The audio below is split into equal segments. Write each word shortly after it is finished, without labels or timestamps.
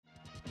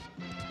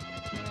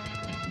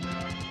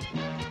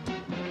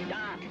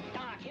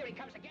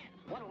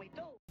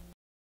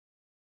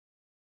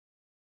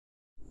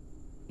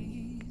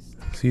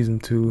Season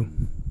 2,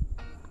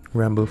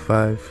 Ramble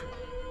 5,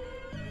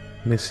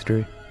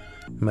 Mystery,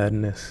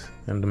 Madness,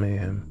 and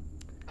Mayhem,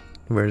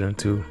 version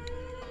 2.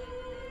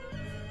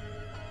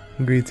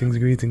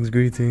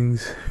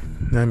 Greetings.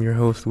 I'm your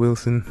host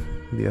Wilson,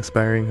 the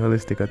aspiring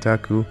holistic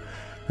otaku,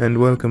 and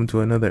welcome to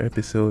another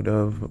episode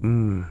of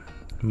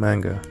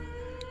Manga,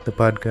 the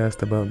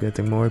podcast about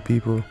getting more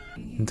people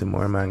into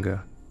more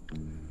manga.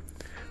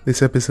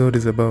 This episode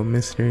is about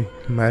mystery,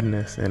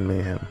 madness, and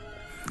mayhem.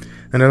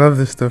 And I love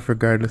this stuff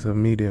regardless of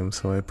medium,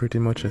 so I pretty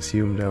much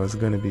assumed I was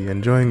going to be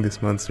enjoying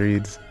this month's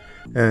reads.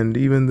 And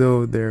even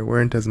though there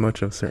weren't as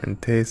much of certain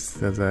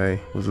tastes as I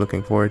was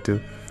looking forward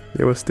to,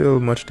 there was still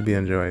much to be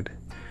enjoyed.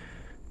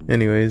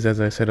 Anyways, as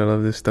I said, I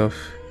love this stuff.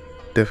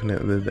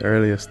 Definitely the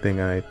earliest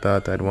thing I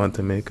thought I'd want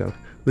to make a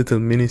little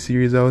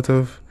mini-series out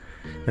of,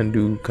 and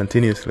do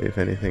continuously if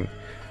anything.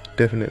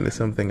 Definitely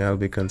something I'll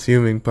be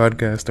consuming,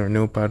 podcast or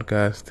no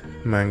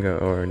podcast, manga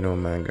or no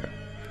manga.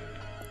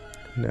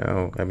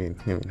 No, I mean,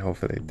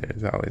 hopefully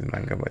there's always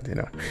manga, but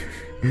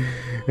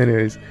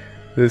Anyways,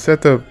 the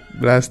setup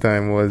last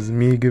time was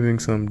me giving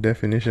some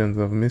definitions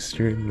of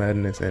mystery,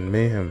 madness, and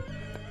mayhem,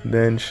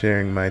 then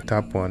sharing my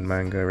top 1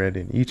 manga read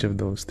in each of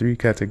those 3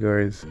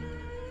 categories,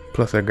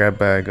 plus a grab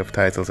bag of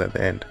titles at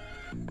the end.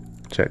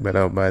 Check that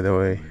out, by the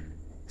way.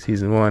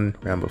 Season 1,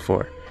 Ramble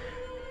 4.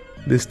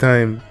 This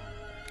time,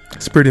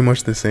 it's pretty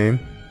much the same,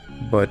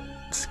 but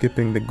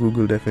skipping the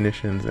Google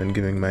definitions and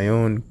giving my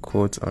own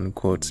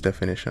quotes-unquotes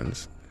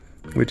definitions,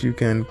 which you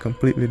can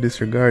completely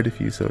disregard if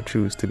you so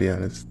choose, to be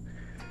honest.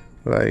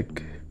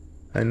 Like,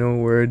 I know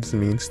words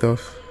mean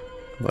stuff,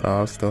 but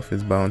all stuff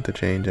is bound to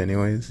change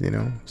anyways,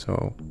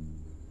 so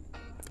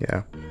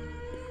yeah.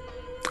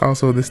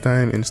 Also, this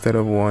time, instead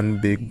of one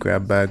big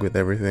grab bag with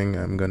everything,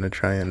 I'm gonna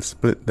try and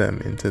split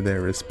them into their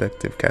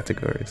respective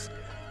categories,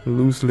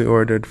 loosely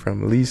ordered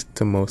from least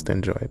to most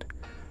enjoyed.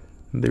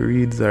 The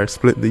reads are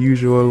split the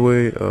usual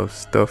way of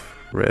stuff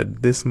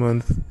read this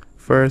month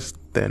first,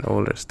 then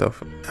older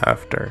stuff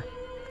after.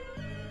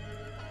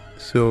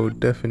 So,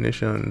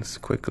 definitions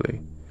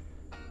quickly.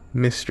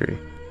 Mystery.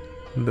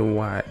 The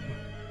why.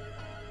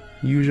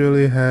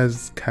 Usually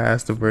has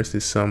cast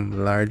versus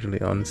some largely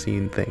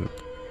unseen thing.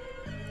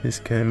 This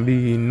can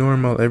be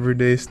normal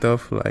everyday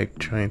stuff like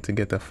trying to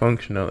get a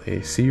functional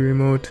AC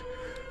remote,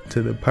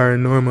 to the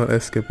paranormal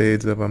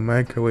escapades of a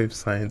microwave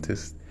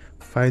scientist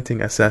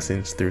fighting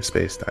assassins through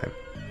space-time.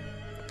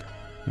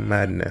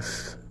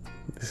 Madness.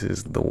 This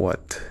is the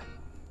what.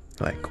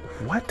 Like,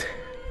 what?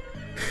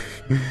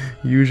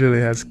 Usually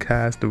has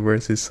cast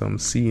versus some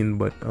seen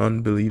but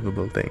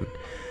unbelievable thing.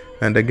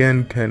 And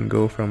again can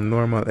go from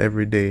normal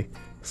everyday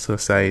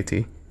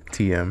society,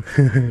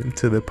 TM,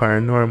 to the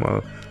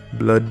paranormal,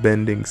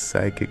 blood-bending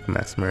psychic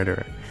mass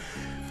murderer.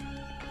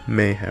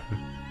 Mayhem.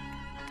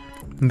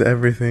 The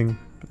everything,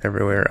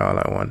 everywhere, all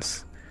at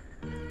once.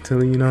 To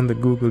lean on the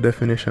Google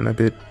definition a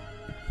bit,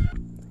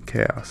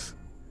 chaos.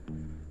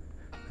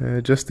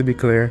 Just to be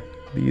clear,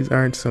 these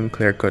aren't some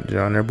clear-cut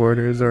genre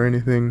borders or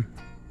anything,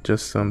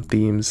 just some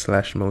themes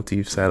 /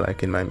 motifs I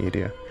like in my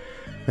media.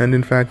 And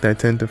in fact, I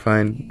tend to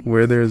find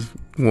where there's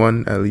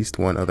one, at least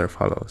one other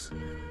follows.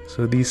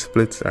 So these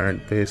splits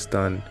aren't based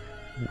on,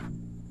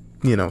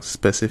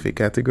 specific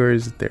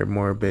categories, they're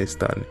more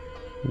based on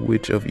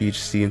which of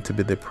each seem to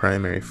be the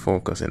primary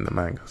focus in the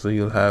manga. So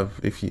you'll have,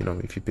 if you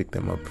pick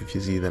them up, if you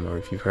see them, or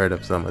if you've heard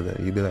of some of them,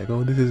 you'll be like,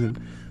 oh, this isn't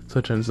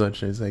such and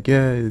such. And it's like,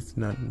 yeah, it's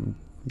not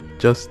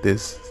just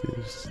this,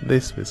 it's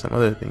this with some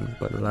other things,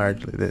 but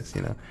largely this,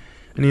 And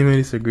you may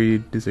disagree,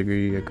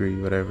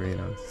 agree, whatever,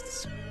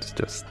 it's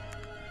just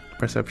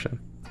perception.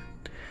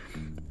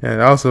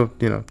 And also,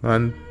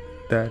 on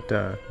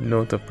that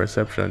note of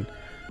perception,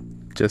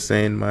 just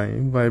saying my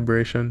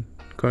vibration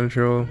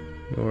control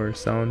or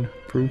sound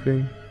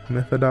proofing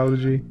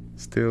methodology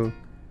still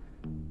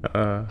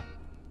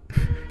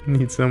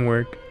needs some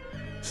work.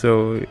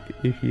 So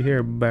if you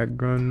hear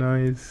background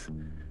noise,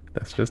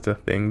 that's just a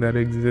thing that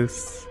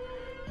exists.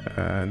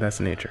 That's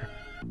nature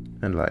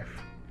and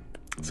life.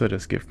 So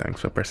just give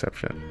thanks for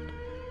perception.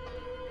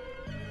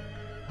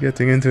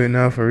 Getting into it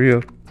now for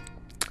real.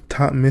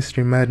 Top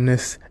mystery,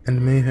 madness,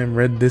 and mayhem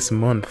read this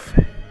month.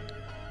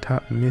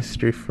 Top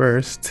mystery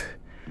first.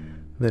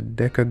 The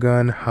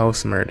Decagon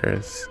House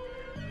Murders.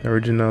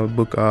 Original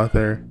book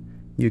author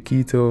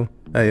Yukito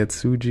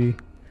Ayatsuji,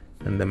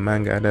 and the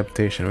manga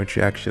adaptation, which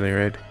you actually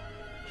read,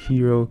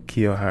 Hiro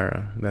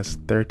Kiyohara. That's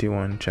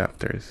 31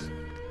 chapters.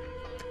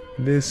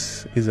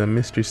 This is a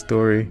mystery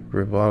story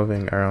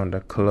revolving around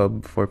a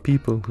club for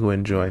people who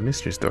enjoy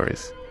mystery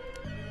stories,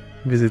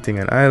 visiting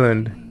an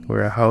island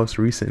where a house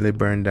recently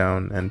burned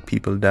down and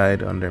people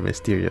died under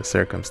mysterious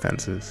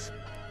circumstances.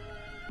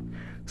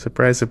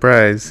 Surprise,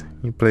 surprise,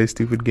 you play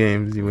stupid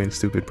games, you win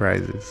stupid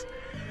prizes.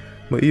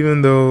 But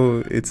even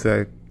though it's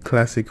a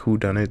classic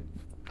whodunit,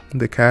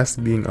 the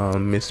cast being all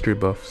mystery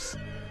buffs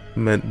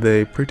meant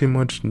they pretty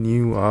much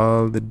knew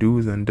all the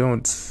do's and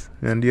don'ts,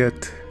 and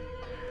yet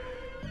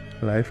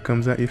life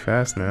comes at you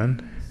fast,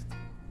 man.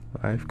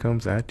 Life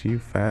comes at you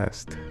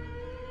fast.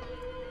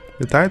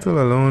 The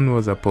title alone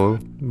was a pull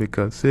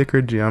because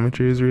sacred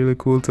geometry is really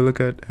cool to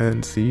look at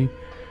and see.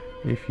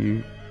 If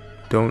you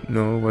don't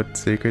know what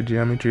sacred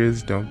geometry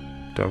is, don't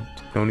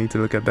need to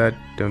look at that.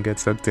 Don't get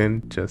sucked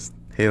in. Just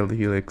hail the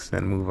helix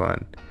and move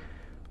on.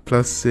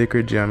 Plus,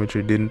 sacred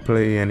geometry didn't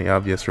play any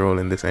obvious role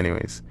in this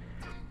anyways.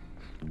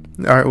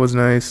 The art was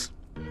nice,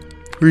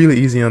 really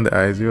easy on the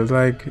eyes. It was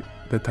like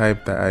the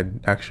type that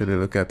I'd actually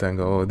look at and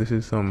go, oh, this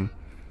is some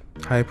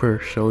hyper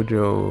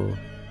shoujo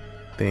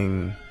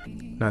thing.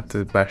 Not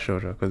to bash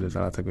shoujo, because there's a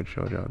lot of good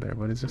shoujo out there,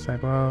 but it's just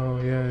like, oh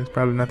yeah, it's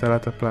probably not a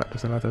lot of plot.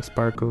 There's a lot of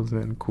sparkles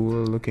and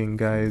cool looking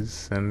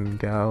guys and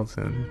gals,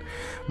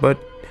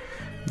 but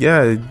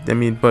yeah, I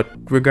mean, but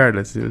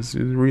regardless, it was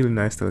really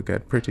nice to look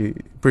at. Pretty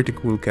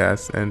cool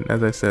cast, and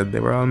as I said, they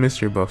were all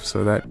mystery buffs,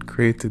 so that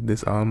created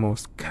this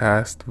almost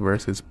cast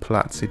versus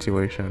plot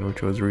situation,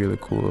 which was really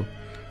cool.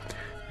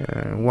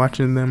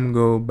 Watching them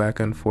go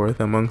back and forth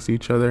amongst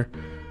each other,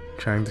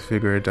 trying to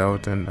figure it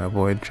out and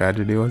avoid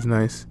tragedy was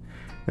nice,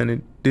 and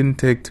it didn't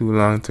take too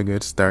long to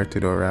get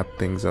started or wrap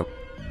things up.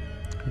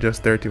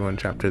 Just 31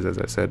 chapters, as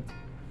I said.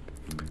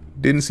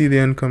 Didn't see the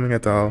end coming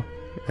at all.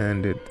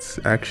 And it's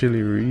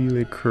actually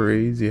really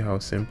crazy how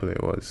simple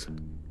it was.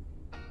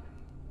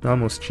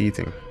 Almost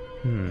cheating.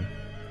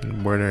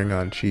 Bordering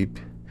on cheap.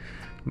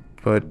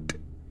 But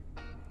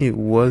it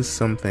was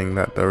something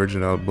that the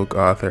original book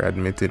author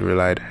admitted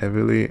relied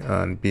heavily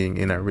on being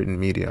in a written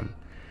medium.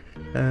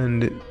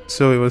 And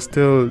so it was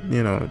still,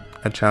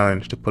 a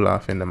challenge to pull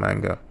off in the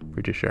manga,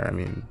 pretty sure. I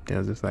mean, it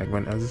was just like,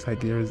 when I was just like,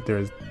 there's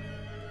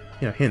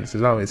hints.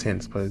 There's always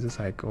hints, but it's just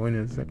like, when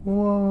it's like,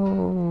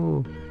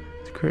 whoa,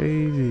 it's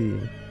crazy.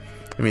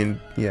 I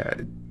mean, yeah,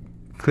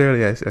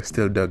 clearly I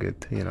still dug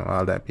it,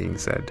 all that being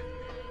said.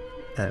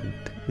 And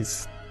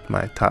it's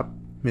my top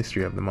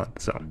mystery of the month,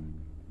 so,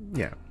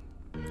 yeah.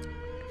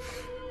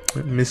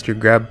 Mr.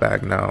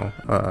 Grabbag now,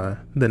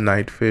 the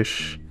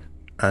Nightfish,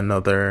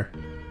 another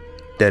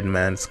Dead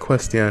Man's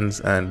Questions,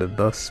 and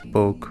Thus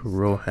Spoke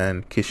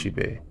Rohan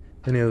Kishibe.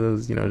 Any of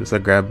those, just a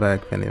grab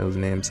bag, if any of those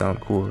names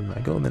sound cool.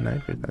 Like, oh, the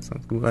Nightfish, that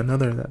sounds cool.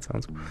 Another, that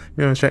sounds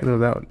cool. Check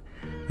those out.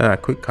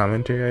 Quick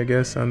commentary, I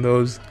guess, on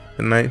those.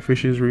 The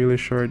Nightfish is really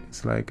short.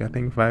 It's like, I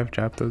think 5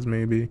 chapters,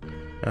 maybe.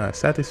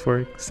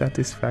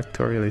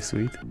 Satisfactorily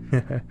sweet.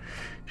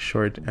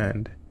 Short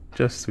and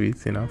just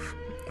sweet enough.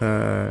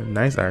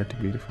 Nice art,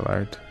 beautiful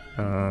art.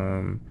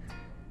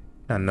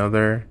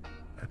 Another,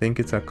 I think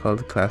it's a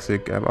cult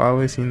classic. I've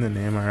always seen the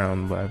name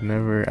around, but I've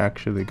never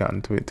actually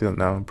gotten to it till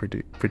now. I'm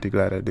pretty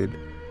glad I did.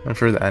 I'm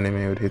sure the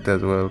anime would hit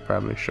as well,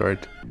 probably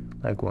short,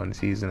 like 1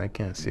 season. I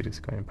can't see this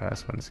going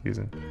past 1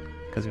 season,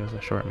 because it was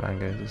a short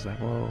manga. It's just like,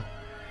 whoa.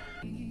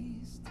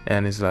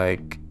 And it's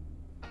like,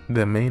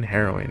 the main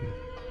heroine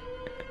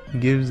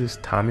gives this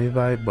Tommy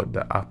vibe, but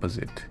the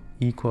opposite.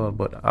 Equal,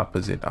 but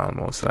opposite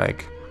almost.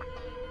 Like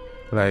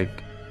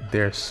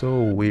they're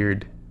so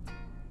weird.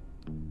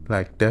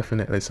 Like,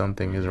 definitely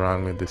something is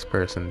wrong with this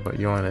person, but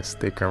you want to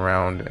stick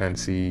around and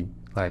see,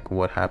 like,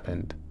 what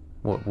happened,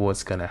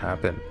 what's gonna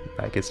happen.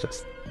 Like, it's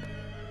just,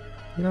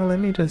 let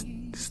me just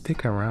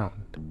stick around.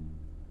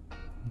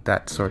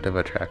 That sort of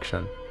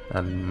attraction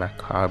and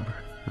macabre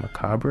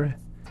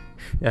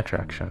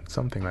attraction,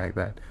 something like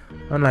that.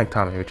 Unlike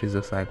Tommy, which is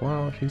just like,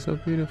 wow, she's so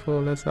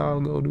beautiful, let's all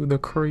go do the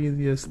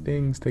craziest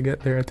things to get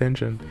their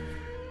attention.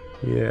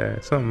 Yeah,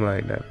 something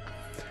like that.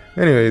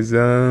 Anyways,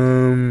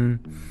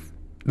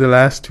 the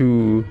last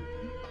 2,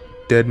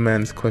 Dead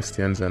Man's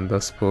Questions and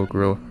Thus Spoke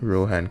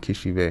Rohan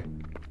Kishibe.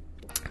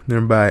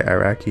 They're by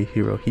Araki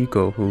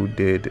Hirohiko, who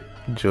did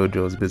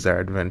JoJo's Bizarre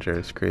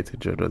Adventures, created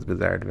JoJo's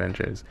Bizarre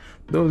Adventures.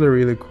 Those are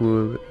really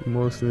cool,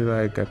 mostly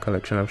like a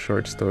collection of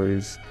short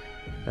stories.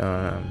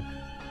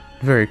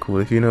 Very cool.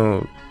 If you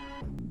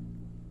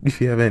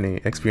have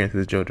any experience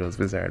with JoJo's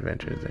Bizarre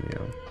Adventures, then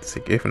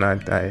sick. If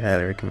not, I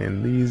highly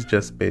recommend these,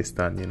 just based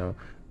on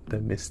the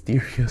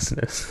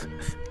mysteriousness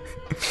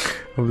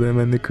of them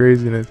and the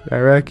craziness.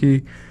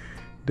 Araki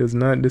does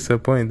not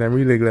disappoint. I'm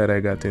really glad I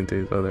got into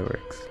his other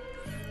works.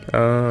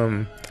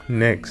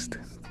 Next,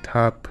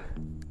 Top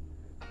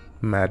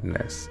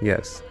Madness.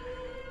 Yes,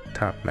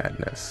 Top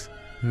Madness.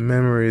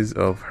 Memories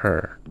of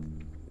Her.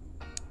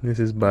 This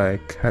is by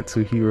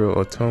Katsuhiro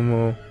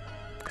Otomo.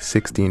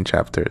 16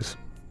 chapters.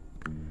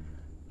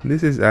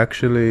 This is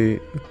actually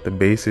the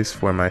basis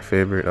for my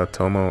favorite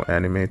Otomo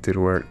animated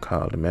work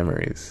called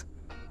Memories.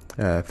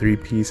 A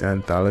 3-piece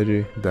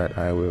anthology that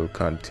I will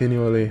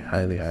continually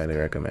highly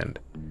recommend.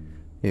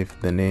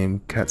 If the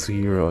name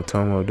Katsuhiro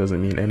Otomo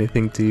doesn't mean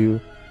anything to you,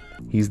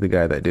 he's the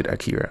guy that did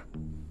Akira.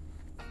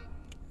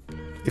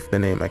 If the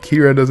name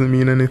Akira doesn't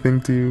mean anything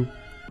to you,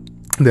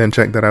 then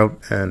check that out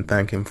and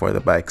thank him for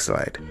the bike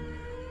slide.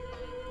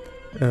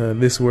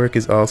 This work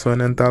is also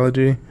an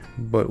anthology,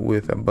 but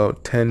with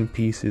about 10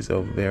 pieces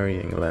of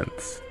varying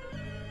lengths.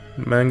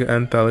 Manga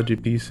anthology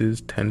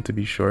pieces tend to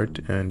be short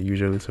and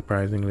usually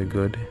surprisingly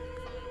good,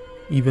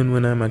 even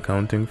when I'm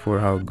accounting for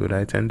how good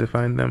I tend to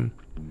find them.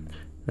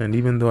 And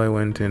even though I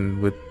went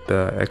in with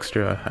the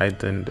extra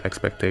heightened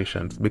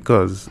expectations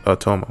because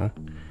Otomo,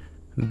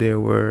 they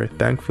were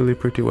thankfully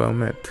pretty well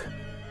met.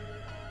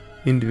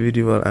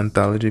 individual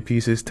anthology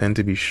pieces tend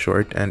to be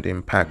short and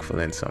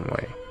impactful in some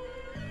way.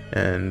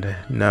 And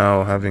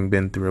now, having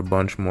been through a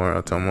bunch more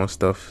Otomo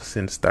stuff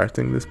since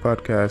starting this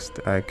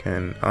podcast, I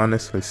can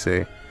honestly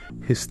say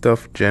his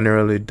stuff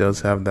generally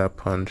does have that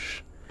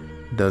punch,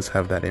 does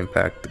have that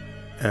impact,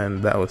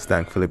 and that was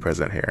thankfully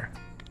present here.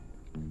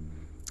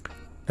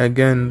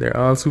 Again, they're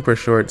all super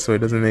short, so it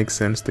doesn't make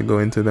sense to go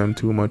into them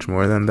too much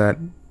more than that,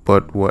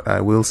 but what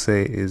I will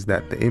say is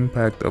that the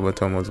impact of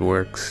Otomo's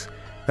works,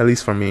 at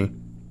least for me,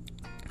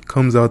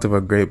 comes out of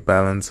a great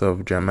balance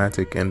of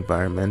dramatic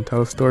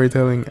environmental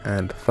storytelling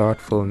and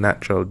thoughtful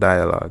natural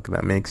dialogue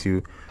that makes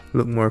you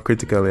look more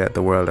critically at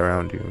the world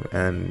around you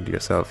and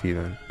yourself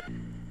even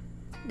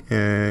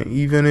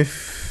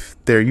if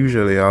they're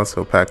usually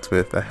also packed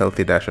with a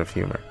healthy dash of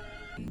humor.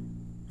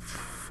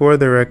 For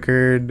the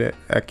record,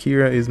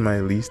 Akira is my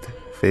least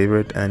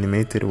favorite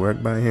animated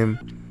work by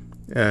him,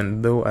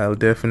 and though I'll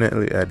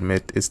definitely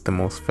admit it's the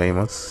most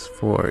famous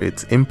for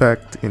its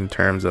impact in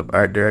terms of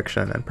art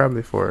direction and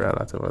probably for a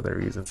lot of other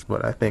reasons,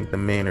 but I think the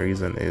main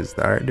reason is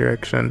the art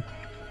direction,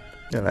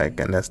 and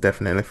that's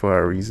definitely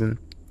for a reason.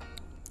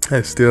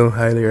 I still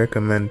highly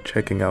recommend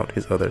checking out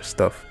his other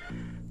stuff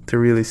to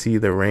really see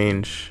the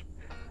range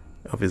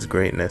of his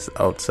greatness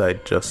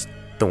outside just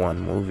the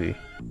one movie,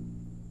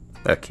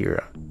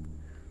 Akira.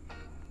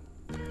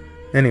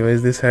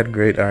 Anyways, this had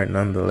great art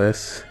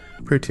nonetheless.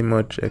 Pretty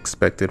much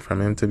expected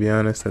from him, to be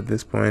honest, at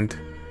this point.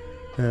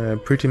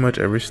 Pretty much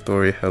every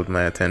story held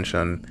my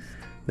attention.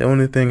 The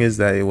only thing is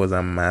that it was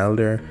a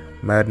milder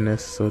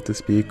madness, so to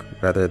speak,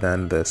 rather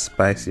than the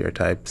spicier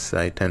types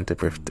I tend to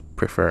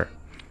prefer.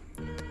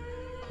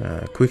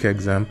 Quick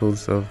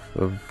examples of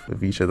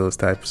each of those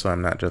types, so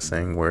I'm not just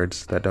saying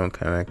words that don't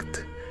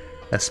connect.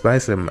 A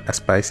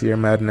spicier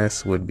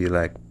madness would be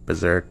like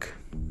Berserk,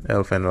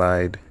 Elfen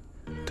Lied,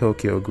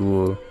 Tokyo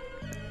Ghoul,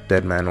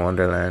 Dead Man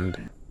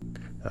Wonderland.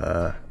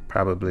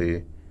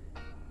 Probably,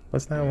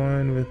 what's that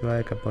one with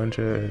like a bunch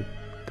of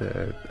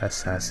the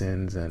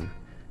assassins, and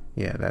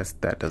yeah,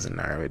 that doesn't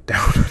narrow it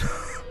down.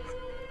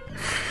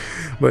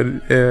 But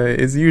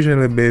it's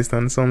usually based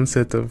on some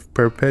set of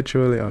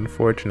perpetually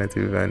unfortunate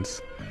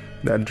events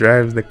that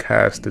drives the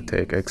cast to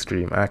take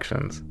extreme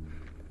actions.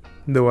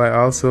 Though I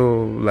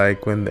also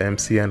like when the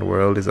MC and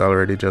world is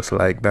already just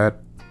like that,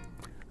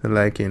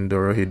 like in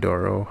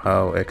Dorohedoro,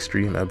 how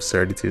extreme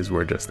absurdities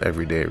were just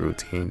everyday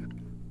routine.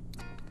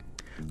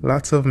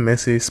 Lots of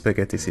messy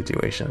spaghetti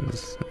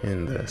situations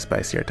in the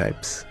spicier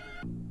types.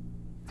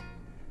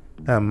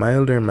 A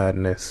milder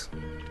madness.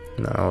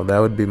 Now that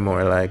would be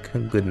more like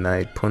Good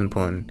Night Pun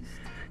Pun,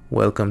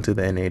 Welcome to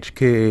the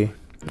NHK,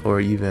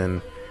 or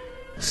even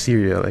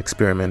Serial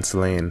Experiments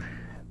Lane,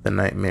 The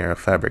Nightmare of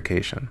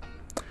Fabrication,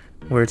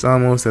 where it's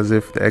almost as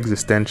if the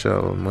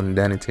existential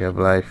mundanity of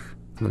life,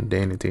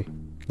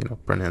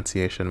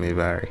 pronunciation may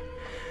vary,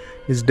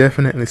 is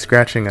definitely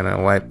scratching on a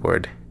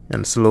whiteboard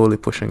and slowly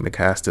pushing the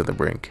cast to the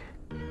brink.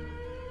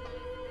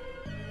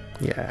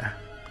 Yeah,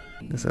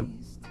 it's a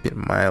bit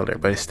milder,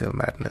 but it's still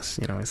madness.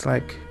 It's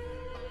like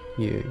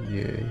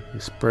you're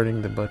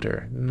spreading the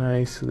butter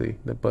nicely,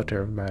 the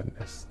butter of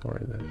madness,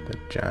 or the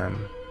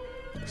jam,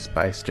 the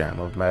spice jam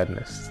of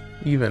madness,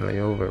 evenly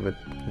over, but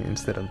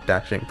instead of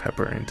dashing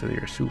pepper into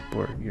your soup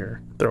or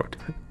your throat.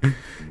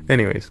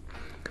 Anyways,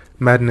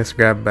 Madness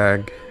Grab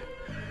Bag,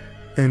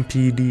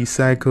 MPD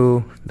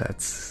Psycho,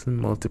 that's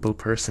Multiple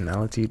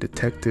Personality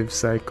Detective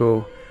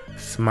Psycho,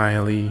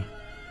 Smiley,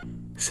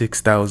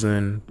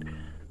 6000,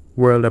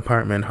 World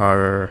Apartment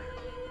Horror,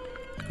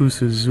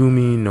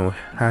 Usuzumi no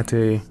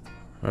Hate,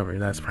 however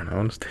that's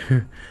pronounced,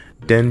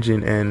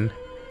 Denjin N,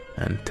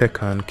 and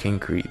Tekkon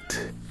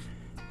Kincrete.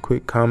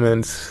 Quick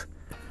comments.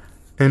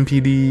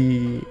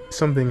 MPD,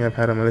 something I've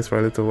had on my list for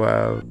a little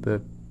while.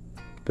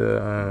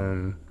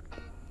 The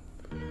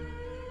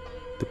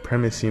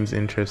premise seems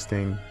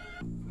interesting.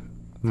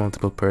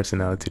 Multiple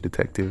personality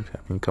detective. I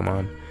mean, come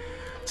on.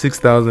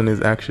 6000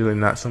 is actually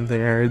not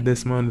something I read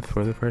this month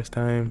for the first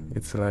time.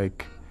 It's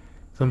like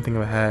something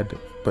I had,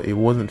 but it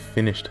wasn't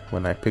finished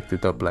when I picked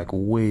it up, like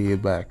way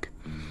back,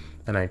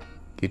 and I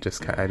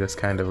just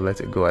kind of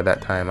let it go. At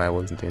that time, I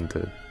wasn't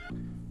into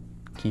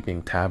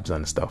keeping tabs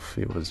on stuff.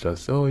 It was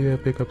just, oh yeah,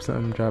 pick up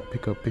something, drop,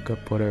 pick up,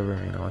 whatever,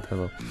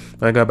 whatever.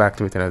 But I got back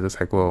to it and I was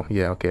just like, well,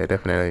 yeah, okay,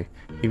 definitely.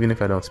 Even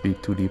if I don't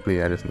speak too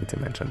deeply, I just need to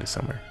mention this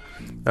somewhere.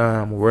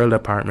 World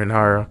Apartment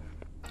Horror.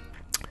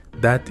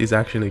 That is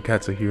actually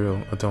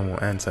Katsuhiro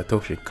Otomo and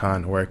Satoshi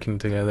Kon working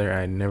together.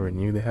 I never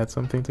knew they had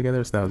something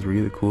together, so that was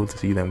really cool to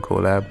see them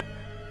collabed.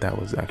 That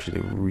was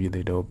actually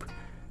really dope.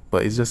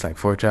 But it's just like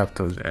 4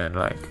 chapters, and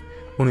like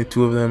only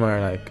 2 of them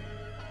are like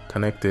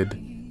connected,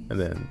 and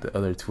then the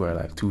other 2 are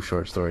like 2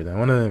 short stories, and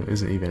one of them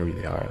isn't even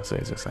really horror. So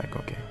it's just like,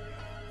 okay,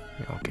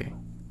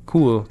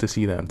 cool to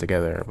see them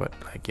together, but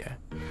like, yeah.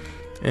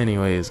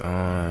 Anyways,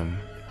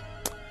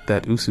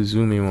 that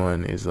Usuzumi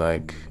one is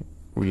like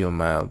real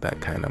mild, that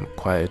kind of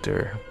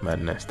quieter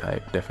madness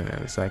type.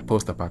 Definitely, it's like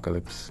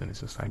post-apocalypse, and it's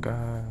just like,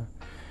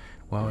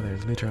 wow,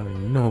 there's literally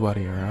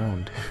nobody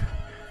around.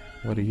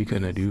 What are you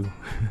gonna do?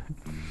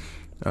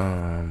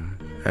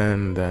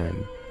 And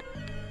then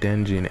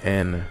Denjin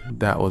N,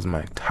 that was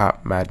my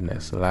top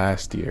madness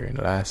last year in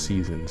last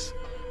season's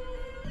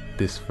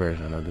this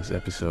version of this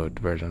episode,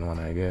 version 1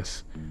 I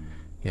guess.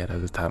 Yeah,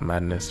 that's the top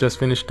madness. Just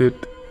finished it.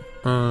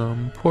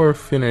 Poor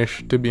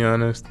finish to be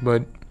honest,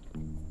 but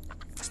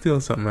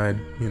still something I'd,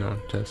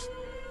 just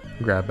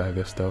grab bag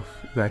of stuff.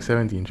 Like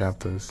 17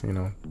 chapters,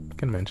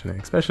 can mention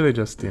it. Especially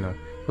just,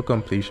 for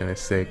completion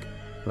is sake.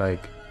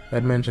 Like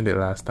I'd mentioned it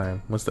last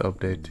time. What's the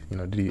update?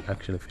 Did he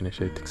actually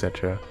finish it,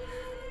 etc.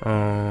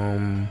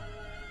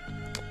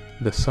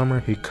 The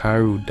summer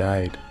Hikaru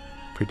died.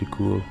 Pretty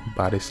cool.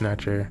 Body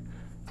snatcher.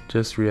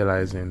 Just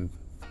realizing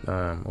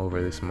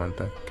over this month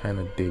I kind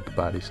of dig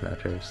body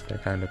snatchers. They're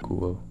kind of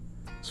cool.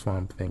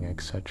 Swamp Thing,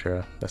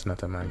 etc. That's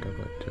not a manga,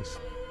 but just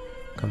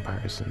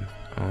comparison.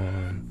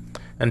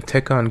 And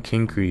Tekkon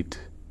Kinkreet,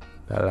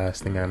 that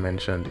last thing I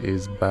mentioned,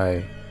 is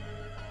by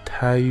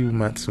Taiyu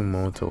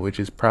Matsumoto, which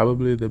is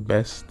probably the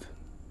best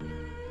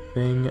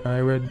thing I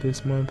read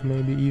this month,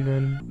 maybe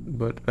even.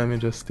 But let me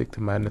just stick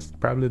to madness.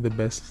 Probably the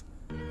best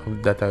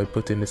that I would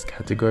put in this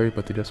category,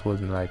 but it just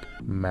wasn't like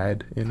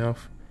mad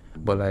enough.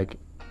 But like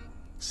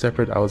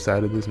separate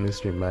outside of this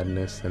mystery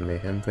madness and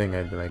mayhem thing,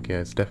 I'd be like, yeah,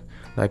 it's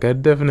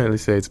I'd definitely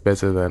say it's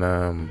better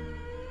than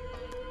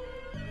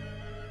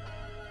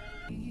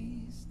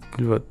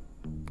but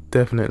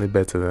definitely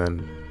better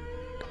than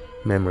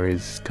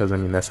Memories, because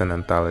that's an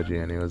anthology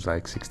and it was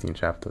like 16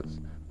 chapters.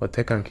 But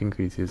Tekkon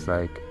Kinkreet is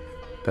like,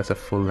 that's a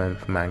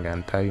full-length manga,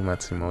 and Taiyu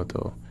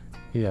Matsumoto,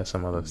 he has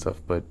some other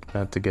stuff, but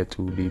not to get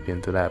too deep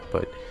into that,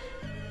 but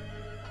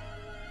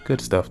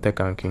good stuff.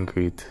 Tekkon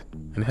Kinkreet,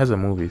 and it has a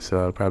movie, so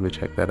I'll probably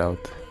check that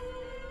out.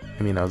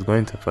 I was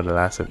going to for the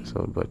last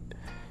episode, but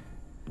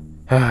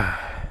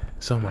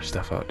so much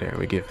stuff out there,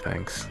 we give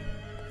thanks.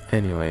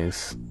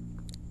 Anyways,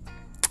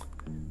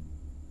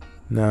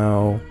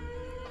 now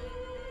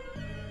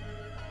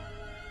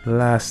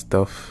last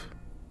stuff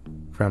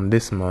from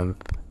this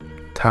month.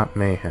 Top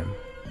Mayhem,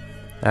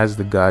 As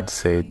the Gods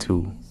Say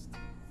Too,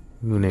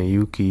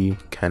 Muneyuki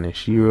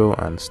Kaneshiro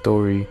on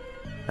story,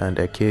 and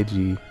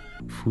Akeji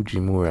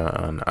Fujimura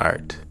on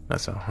art.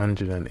 That's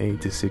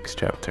 186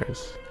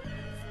 chapters.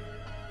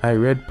 I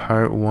read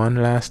part 1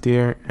 last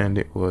year, and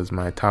it was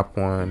my top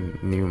 1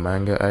 new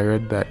manga I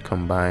read that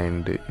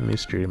combined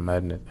mystery,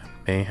 madness,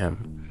 and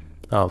mayhem,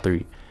 all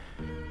 3.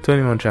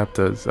 21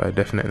 chapters. I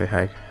definitely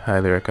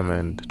highly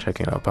recommend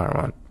checking out part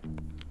 1.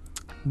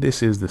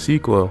 This is the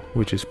sequel,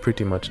 which is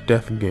pretty much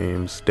death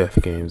games,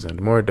 and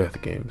more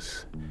death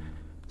games.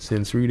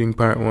 Since reading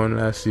part 1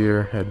 last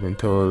year, I had been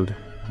told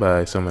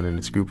by someone in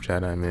this group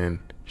chat I'm in,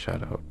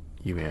 shout out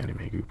UA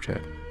Anime group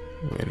chat,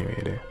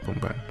 anyway there, boom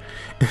bang.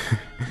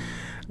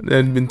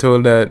 I'd been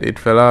told that it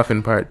fell off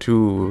in part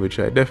 2, which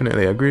I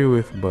definitely agree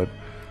with, but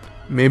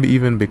maybe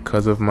even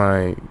because of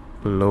my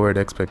lowered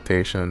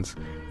expectations,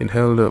 it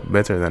held up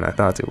better than I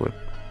thought it would.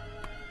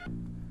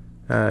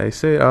 I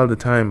say it all the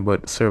time,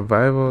 but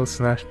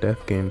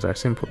survival/death games are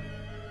simple.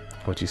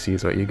 What you see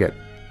is what you get.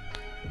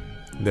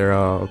 They're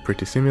all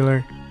pretty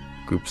similar.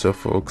 Groups of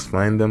folks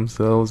find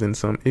themselves in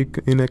some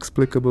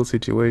inexplicable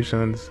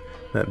situations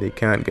that they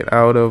can't get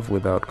out of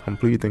without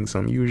completing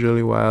some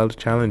usually wild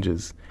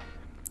challenges.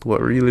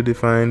 What really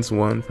defines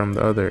one from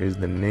the other is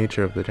the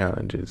nature of the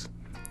challenges.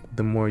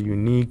 The more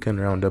unique and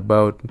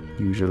roundabout,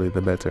 usually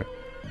the better.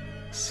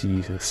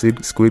 See the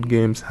Squid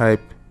Game's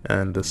hype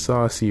and the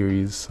Saw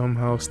series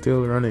somehow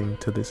still running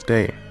to this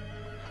day.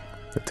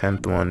 The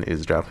 10th one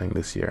is dropping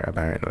this year,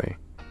 apparently.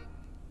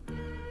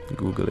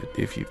 Google it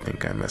if you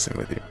think I'm messing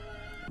with you.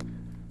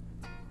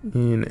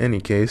 In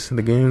any case,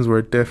 the games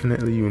were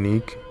definitely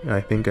unique.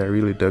 I think I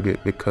really dug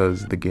it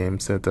because the game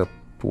setup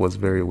was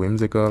very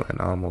whimsical and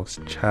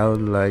almost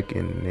childlike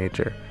in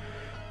nature.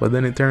 But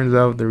then it turns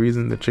out the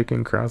reason the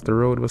chicken crossed the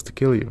road was to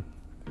kill you.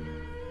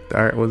 The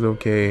art was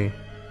okay.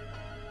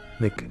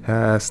 The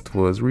cast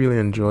was really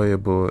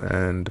enjoyable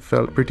and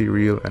felt pretty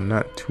real and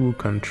not too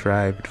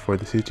contrived for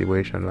the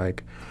situation,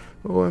 like,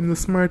 oh, I'm the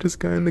smartest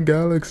guy in the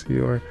galaxy,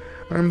 or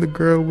I'm the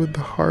girl with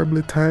the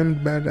horribly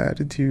timed bad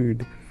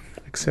attitude,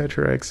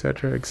 etc,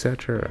 etc,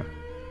 etc.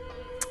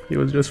 It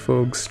was just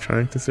folks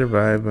trying to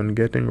survive and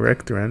getting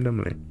wrecked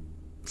randomly.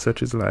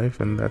 Such is life,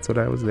 and that's what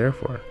I was there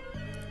for.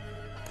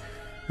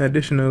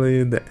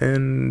 Additionally, the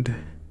end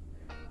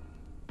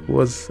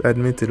was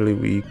admittedly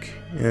weak,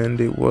 and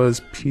it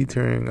was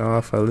petering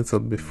off a little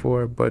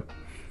before, but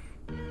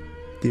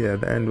yeah,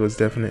 the end was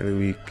definitely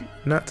weak.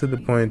 Not to the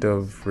point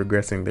of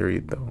regretting the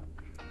read, though.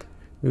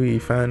 We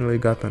finally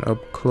got an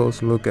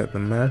up-close look at the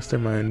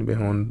mastermind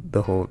behind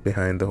the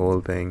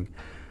whole thing,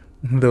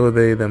 though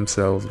they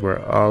themselves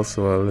were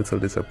also a little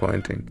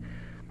disappointing.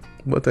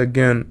 But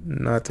again,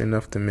 not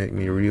enough to make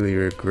me really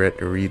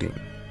regret reading.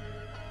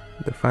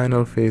 The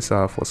final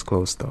face-off was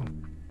close though,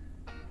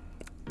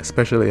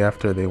 especially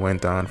after they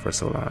went on for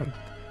so long.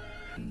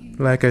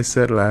 Like I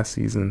said last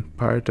season,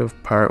 part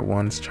of part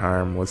 1's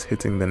charm was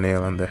hitting the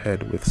nail on the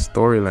head with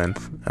story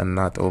length and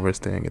not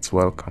overstaying its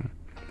welcome.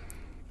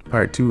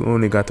 Part 2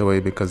 only got away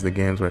because the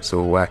games were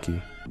so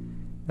wacky,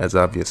 as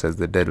obvious as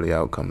the deadly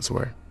outcomes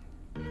were.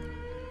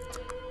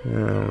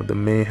 The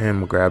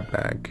Mayhem grab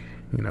bag.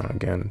 you know,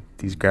 again,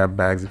 these grab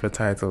bags, if a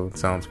title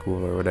sounds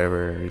cool or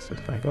whatever, it's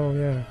just like, oh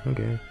yeah,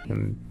 okay.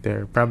 And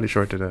they're probably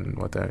shorter than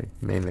what I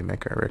mainly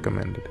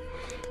recommended.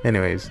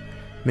 Anyways,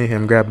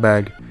 Mayhem grab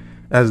bag,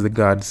 As the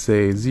Gods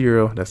Say,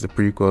 0, that's the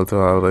prequel to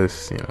all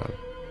this. You know,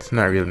 it's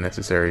not really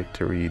necessary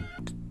to read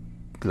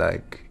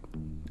like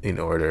in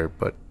order,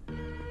 but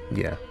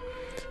yeah.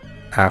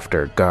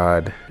 After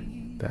God,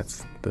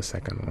 that's the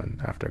second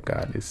one. After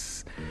God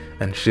is,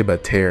 and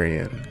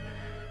Shibatarian.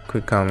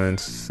 Quick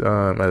comments,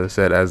 as I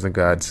said, As the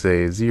Gods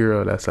Say,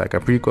 0, that's like a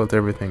prequel to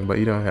everything, but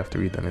you don't have to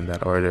read them in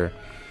that order.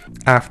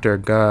 After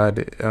God,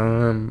 it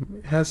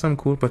has some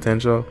cool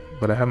potential,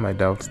 but I have my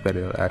doubts that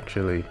it'll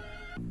actually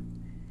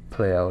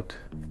play out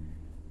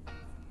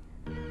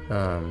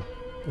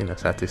in a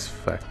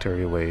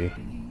satisfactory way.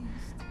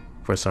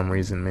 For some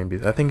reason, maybe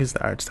I think it's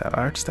the art style.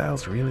 Art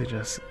styles really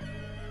just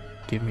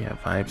give me a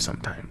vibe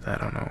sometimes. I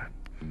don't know.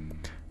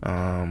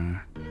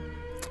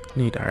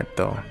 Neat art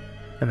though.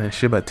 And then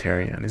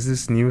Shibatarian is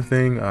this new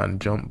thing on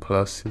Jump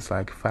Plus. It's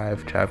like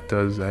 5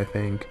 chapters, I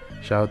think.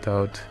 Shout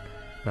out.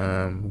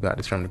 Got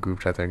this from the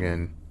group chat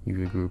again.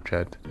 UV group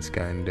chat. This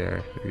guy in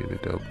there, really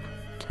dope.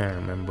 Can't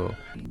remember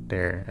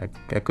their.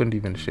 I couldn't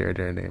even share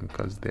their name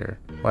because their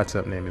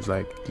WhatsApp name is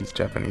like these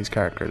Japanese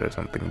characters or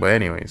something. But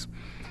anyways,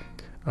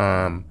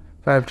 5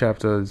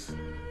 chapters.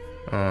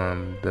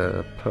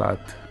 The plot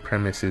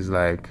premise is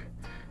like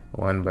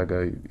one bag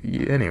of.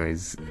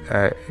 Anyways,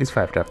 it's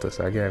 5 chapters,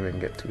 so I can't even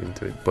get too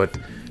into it. But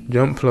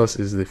Jump Plus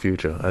is the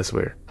future, I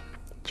swear.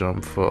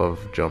 Jump of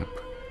Jump.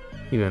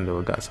 Even though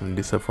we got some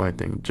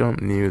disappointing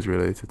Jump news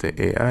related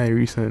to AI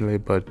recently,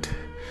 but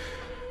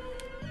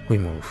we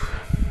move.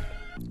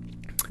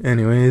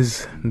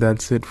 Anyways,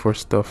 that's it for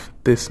stuff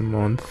this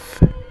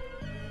month.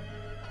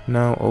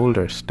 Now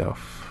older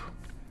stuff.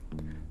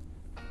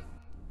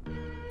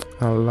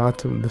 A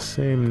lot of the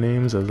same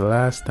names as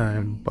last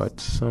time, but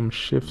some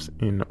shifts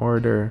in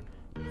order.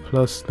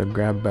 Plus the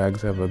grab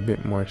bags have a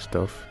bit more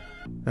stuff.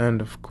 And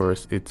of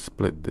course it's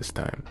split this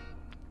time.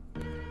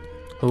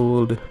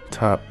 Old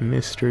Top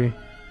Mystery.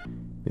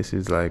 This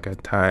is like a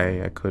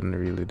tie. I couldn't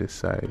really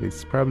decide.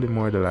 It's probably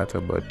more the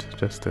latter, but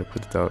just to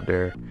put it out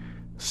there.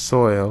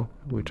 Soil,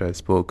 which I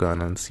spoke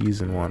on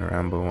season 1,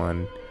 Ramble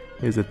 1,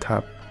 is the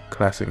top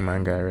classic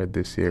manga I read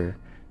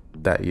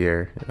that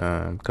year.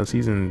 Because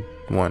season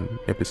 1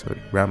 episode,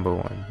 Ramble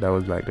 1, that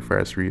was like the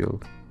first real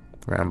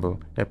Ramble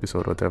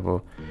episode,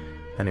 whatever.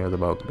 And it was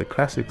about the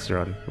classics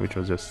run, which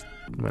was just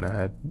when I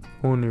had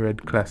only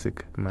read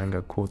classic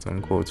manga, quotes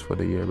unquote, for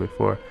the year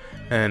before.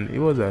 And it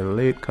was a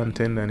late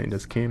contender and it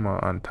just came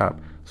out on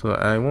top. So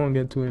I won't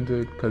get too into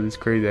it because it's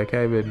crazy. I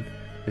can't even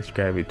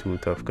describe it too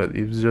tough because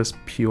it was just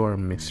pure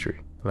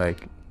mystery.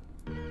 Like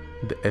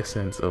the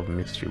essence of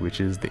mystery,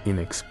 which is the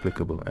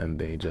inexplicable. And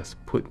they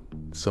just put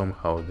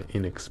somehow the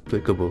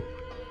inexplicable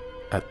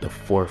at the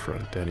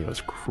forefront. And it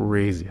was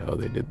crazy how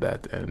they did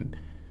that. And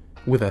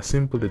with a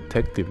simple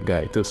detective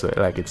guy too, so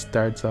like it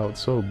starts out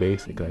so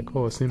basic, like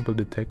a simple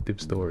detective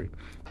story,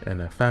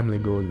 and a family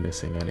goes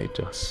missing, and it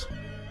just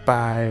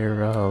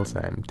spirals.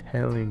 I'm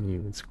telling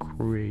you, it's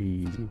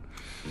crazy.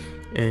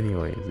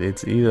 Anyways,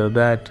 it's either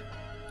that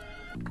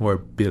or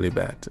Billy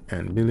Bat,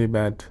 and Billy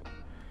Bat,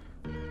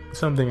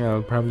 something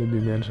I'll probably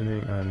be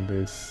mentioning on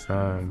this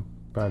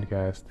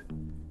podcast.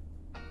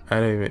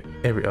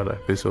 Every other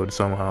episode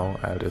somehow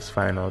I'll just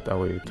find out a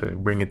way to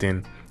bring it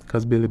in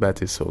because Billy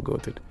Bat is so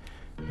goated.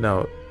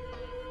 Now,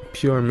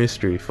 pure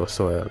mystery for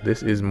Soil.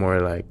 This is more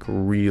like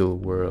real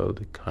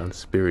world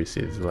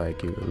conspiracies.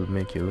 Like it will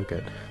make you look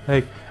at.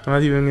 Like I'm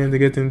not even going to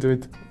get into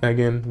it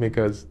again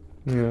because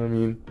you know what I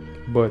mean.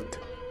 But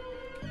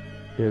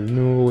there's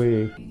no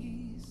way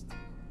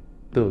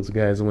those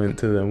guys went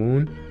to the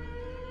moon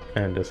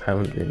and just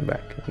haven't been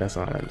back. That's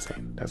all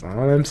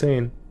I'm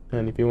saying.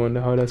 And if you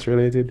wonder how that's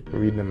related,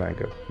 read the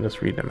manga.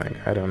 Just read the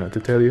manga. I don't know what to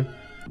tell you.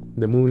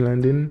 The moon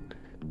landing,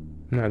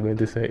 I'm not going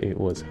to say it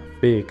was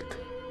faked,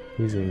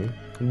 you see me,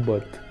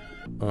 but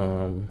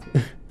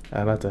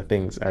a lot of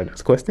things are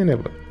just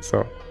questionable.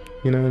 So,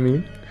 you know what I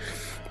mean?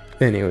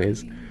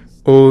 Anyways,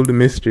 old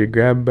mystery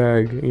grab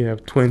bag. You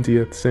have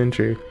 20th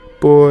century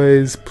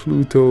boys,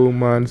 Pluto,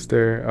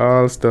 Monster,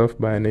 all stuff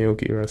by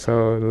Naoki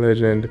Urasawa,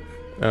 legend.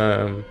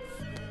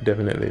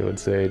 Definitely would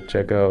say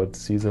check out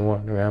season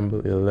 1,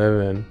 Ramble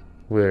 11,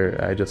 where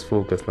I just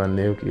focused on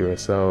Naoki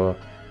Urasawa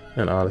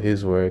and all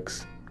his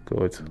works.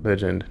 Goat,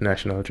 legend,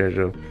 national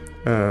treasure.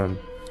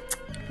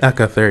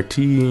 Aka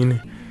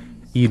 13,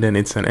 Eden,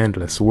 It's an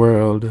Endless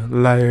World,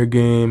 Liar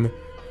Game,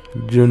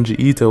 Junji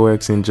Ito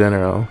works in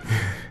general,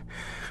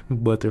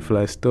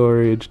 Butterfly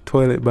Storage,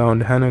 Toilet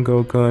Bound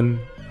Hanago-kun,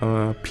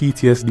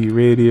 PTSD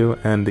Radio,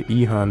 and the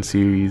Ehan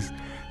series,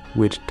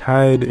 which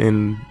tied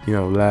in,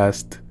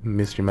 last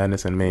Mystery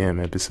Madness and Mayhem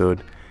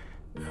episode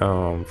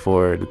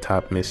for the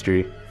top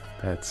mystery.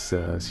 That's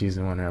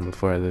season 1 Ramble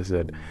 4, as I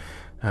said.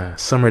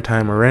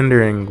 Summertime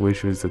Rendering,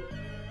 which was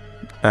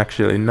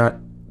actually not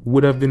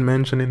would have been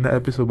mentioned in the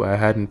episode, but I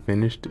hadn't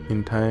finished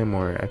in time,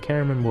 or I can't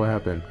remember what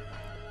happened,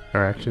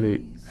 or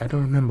actually I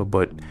don't remember,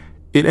 but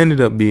it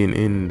ended up being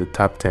in the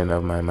top 10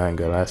 of my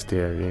manga last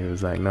year. It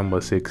was like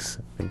number 6.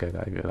 I think I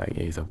got like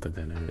 8 of the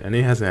 10. And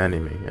it has an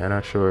anime. I'm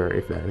not sure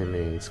if the anime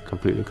is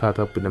completely caught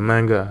up with the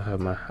manga.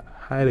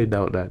 Highly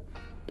doubt that.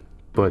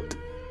 But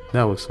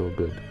that was so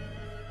good.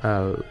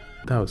 That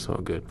was so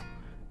good.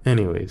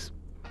 Anyways,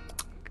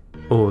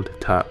 old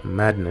top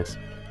madness.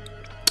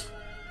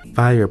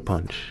 Fire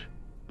Punch.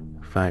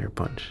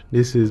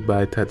 This is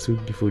by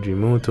Tatsuki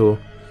Fujimoto.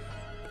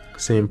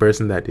 Same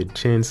person that did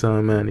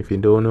Chainsaw Man. If you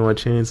don't know what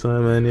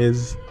Chainsaw Man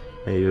is,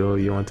 and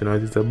you want to know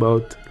what it's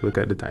about, look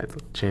at the title,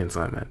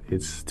 Chainsaw Man.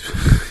 It's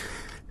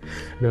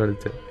you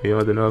want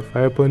to know what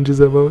Fire Punch is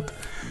about?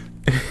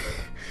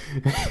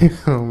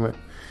 Oh man,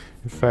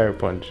 Fire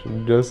Punch.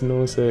 Just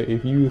know, sir,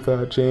 if you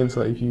thought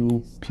if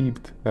you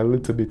peeped a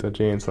little bit of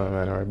Chainsaw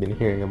Man, or been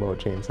hearing about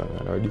Chainsaw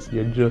Man, or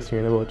you're just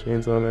hearing about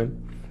Chainsaw Man,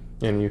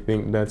 and you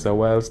think that's a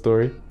wild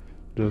story,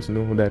 just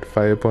know that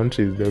Fire Punch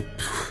is the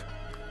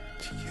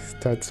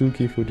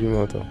Tatsuki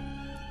Fujimoto,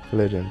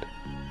 legend.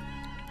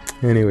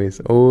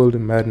 Anyways, old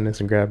madness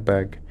grab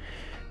bag.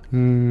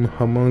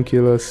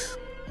 Homunculus,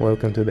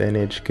 welcome to the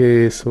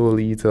NHK. Soul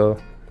Eater,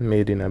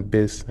 Made in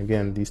Abyss.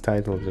 Again, these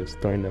titles, just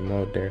throwing them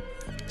out there.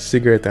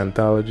 Cigarette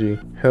Anthology,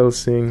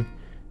 Hellsing,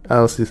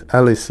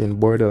 Alice in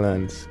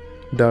Borderlands,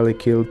 Dolly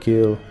Kill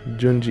Kill,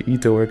 Junji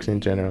Ito works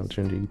in general.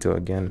 Junji Ito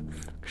again.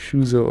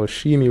 Shuzo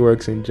Oshimi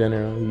works in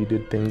general. He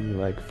did things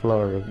like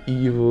Flower of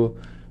Evil.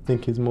 I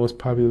think his most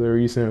popular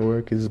recent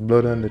work is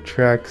Blood on the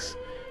Tracks,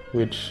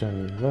 which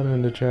Blood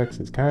on the Tracks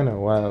is kind of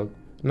wild.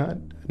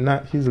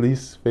 Not his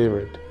least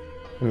favorite.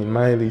 I mean,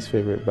 my least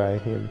favorite by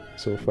him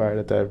so far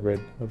that I've read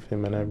of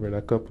him, and I've read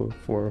a couple,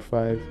 4 or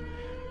 5,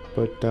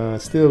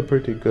 but still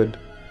pretty good.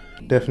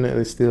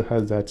 Definitely still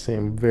has that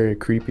same very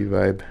creepy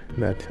vibe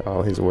that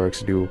all his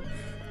works do.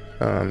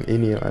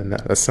 Inio and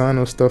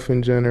Asano stuff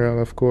in general,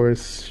 of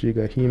course.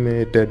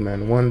 Shigahime,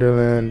 Deadman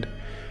Wonderland,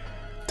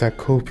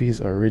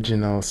 Takopi's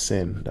Original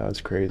Sin. That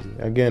was crazy.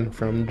 Again,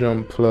 from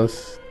Jump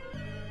Plus.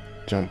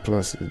 Jump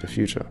Plus is the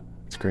future.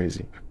 It's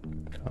crazy.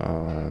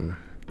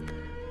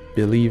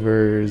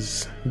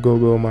 Believers,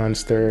 Go-Go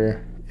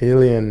Monster,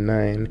 Alien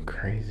 9.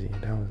 Crazy.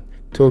 That one.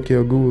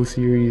 Tokyo Ghoul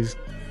series.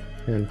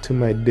 And To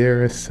My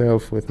Dearest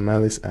Self with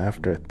Malice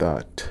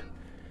Afterthought.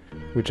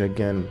 Which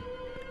again,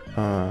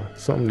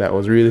 something that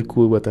was really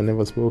cool, but I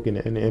never spoke in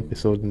any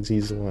episode in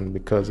season 1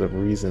 because of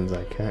reasons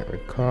I can't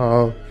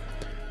recall,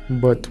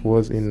 but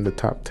was in the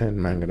top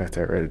 10 manga that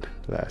I read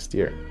last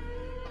year,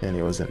 and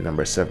it was at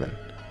number 7.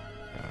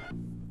 I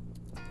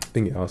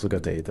think it also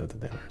got 8 out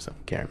of 10 or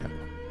something, can't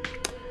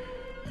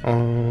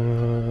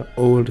remember.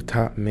 Old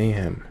Top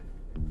Mayhem.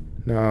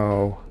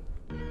 Now,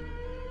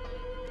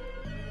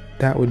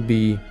 that would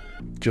be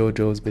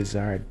JoJo's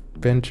Bizarre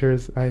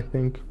Adventures, I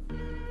think,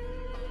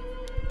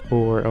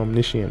 or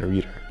Omniscient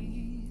Reader.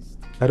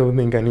 I don't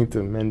think I need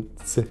to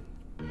say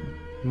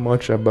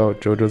much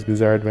about JoJo's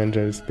Bizarre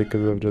Adventures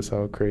because of just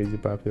how crazy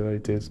popular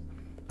it is.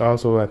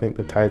 Also, I think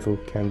the title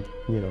can,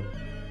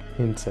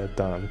 hints at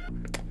the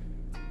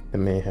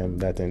mayhem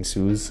that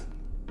ensues.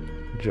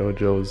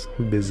 JoJo's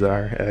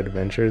Bizarre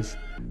Adventures,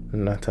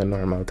 not a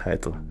normal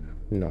title,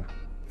 no.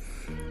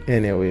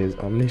 Anyways,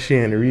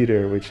 Omniscient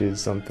Reader, which is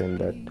something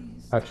that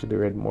I actually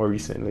read more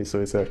recently, so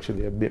it's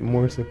actually a bit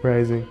more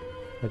surprising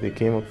that it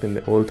came up in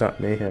the Old Top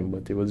Mayhem,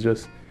 but it was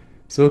just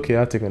so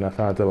chaotic when I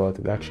thought about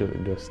it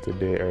actually just a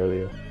day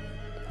earlier.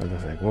 I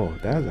was like, whoa,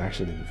 that's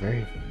actually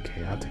very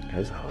chaotic.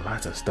 There's a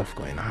lot of stuff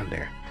going on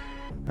there.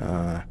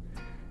 I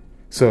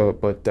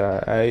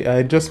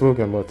just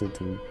spoken about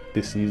it in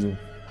this season,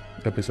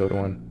 episode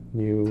 1.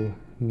 New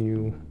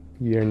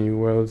year, new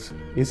worlds.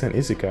 It's an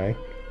isekai,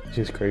 which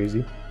is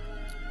crazy.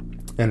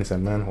 And it's a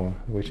manhwa,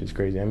 which is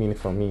crazy. I mean,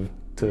 for me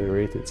to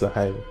rate it so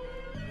highly,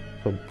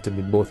 to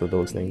be both of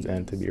those things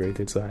and to be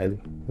rated so highly,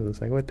 it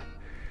was like, what?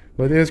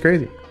 But it was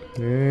crazy.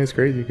 It's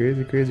crazy.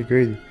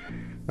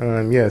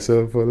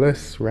 So for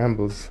less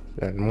rambles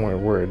and more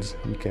words,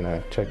 you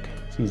can check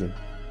season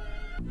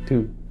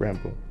 2,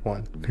 Ramble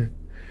 1.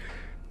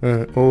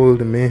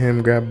 Old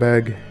Mayhem grab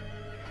bag,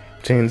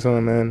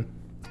 Chainsaw Man.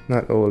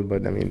 Not old,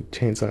 but I mean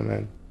Chainsaw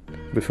Man.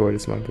 Before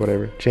this month,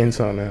 whatever.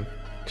 Chainsaw Man,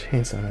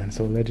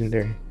 so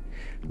legendary.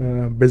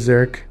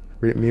 Berserk,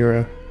 Rip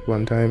Mura,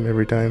 one time,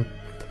 every time.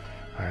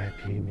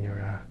 R.I.P.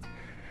 Mura.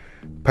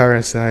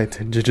 Parasite,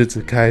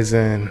 Jujutsu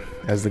Kaisen,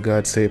 As the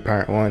Gods Say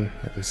Part 1.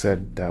 As I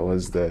said, that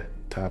was the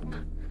top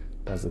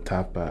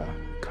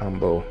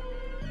combo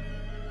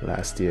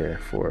last year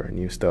for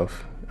new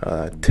stuff.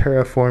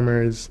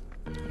 Terraformers,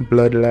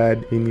 Blood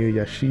Lad,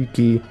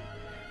 Inuyashiki,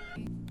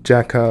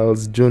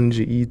 Jackals,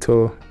 Junji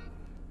Ito.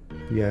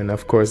 Yeah, and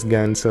of course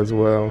Gantz as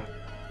well.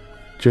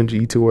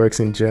 Junji Ito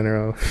works in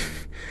general.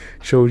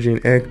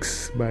 Shojin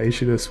X by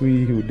Ishida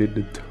Sui, who did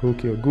the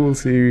Tokyo Ghoul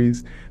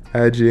series.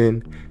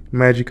 Ajin,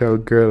 Magical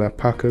Girl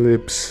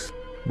Apocalypse,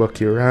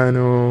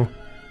 Bakirano,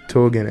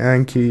 Togen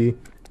Anki,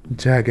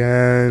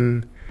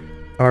 Jagan,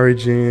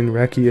 Origin,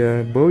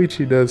 Rakia.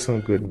 Boichi does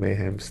some good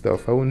mayhem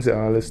stuff. I wouldn't say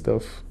all this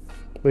stuff,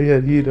 but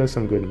yeah, he does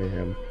some good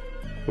mayhem.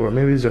 Or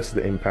maybe it's just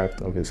the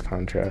impact of his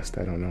contrast.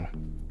 I don't know.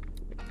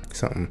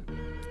 Something.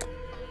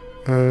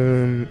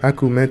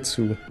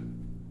 Akumetsu.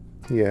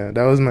 Yeah,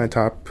 that was my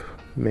top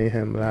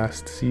Mayhem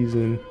last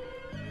season.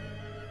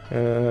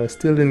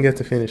 Still didn't get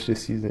to finish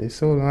this season. It's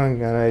so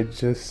long, and I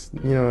just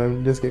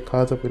get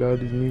caught up with all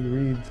these new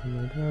reads.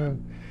 I'm like, oh.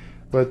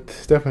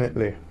 But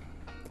definitely.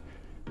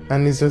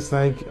 And it's just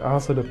like,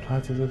 also the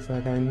plot is just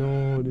like, I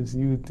know this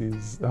youth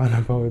is on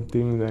about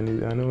things,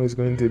 and I know it's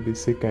going to be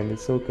sick, and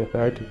it's so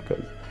cathartic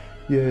because,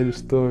 yeah, the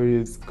story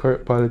is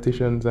corrupt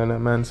politicians, and a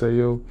man say,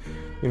 yo,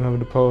 you have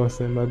the power,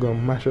 so I'm going to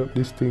mash up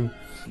this thing.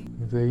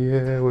 They say,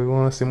 yeah, we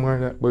want to see more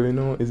of that, but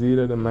it's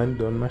either the man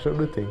don't mash up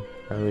the thing,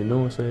 and we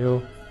know, say,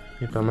 yo,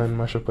 if a man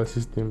mash up a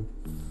system,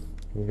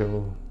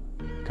 yo,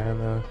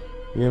 kinda,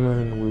 yeah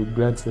man, we're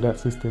glad to that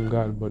system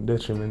God, but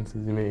detriment is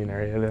made in a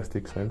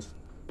realistic sense.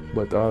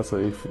 But also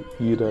if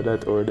either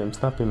that or them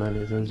stop him, and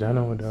he says, I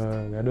know,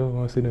 dog, I don't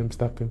want to see them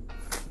stop him.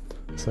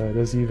 So I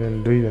just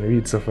don't even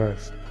read so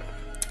fast.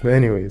 But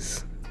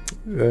anyways,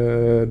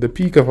 the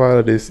peak of all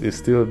of this is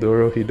still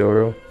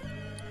Dorohedoro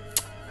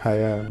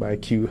Haya by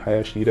Q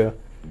Hayashida.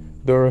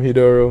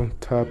 Dorohedoro,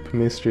 top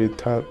mystery,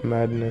 top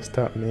madness,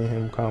 top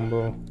mayhem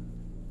combo.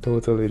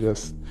 Totally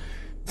just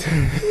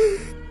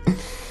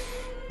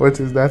what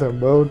is that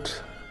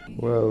about?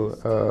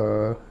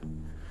 Well,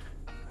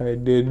 I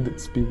did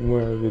speak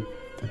more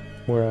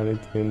on it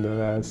in the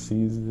last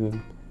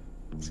season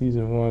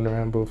 1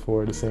 Ramble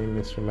for the same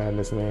Mr.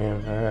 Madness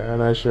Mayhem. I'm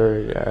not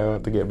sure I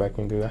want to get back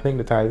into it. I think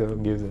the title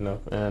gives enough,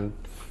 and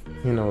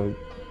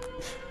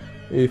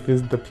if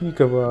it's the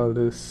peak of all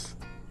this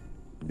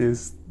and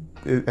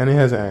it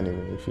has an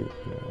anime. I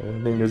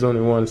think there's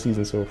only one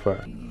season so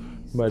far,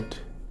 but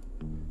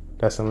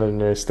that's some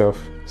legendary stuff.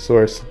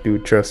 Source,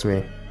 dude, trust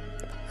me.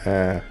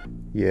 Yeah,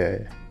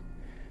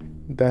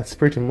 that's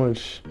pretty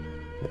much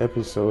the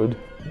episode.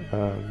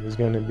 There's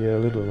going to be a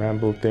little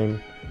ramble thing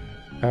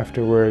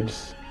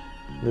afterwards,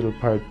 little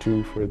part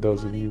 2 for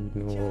those of you who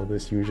know how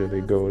this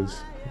usually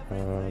goes.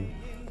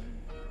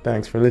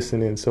 Thanks for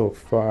listening so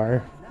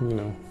far.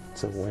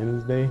 It's a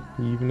Wednesday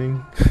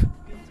evening,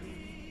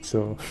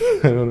 so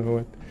I don't know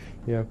what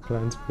you have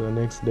plans for the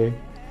next day,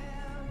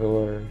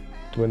 or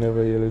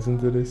whenever you listen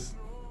to this,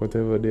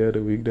 whatever day of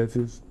the week that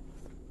is,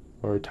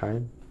 or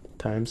time,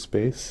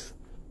 space.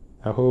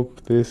 I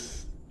hope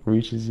this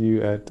reaches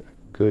you at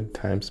good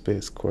time,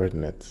 space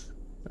coordinates.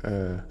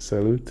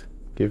 Salute,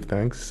 give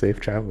thanks,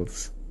 safe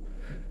travels.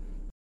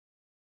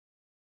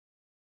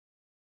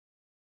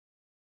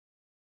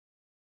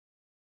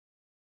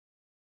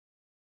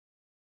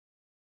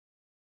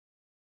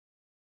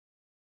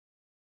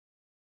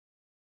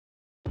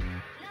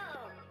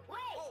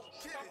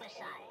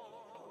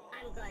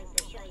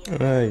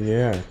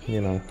 Yeah,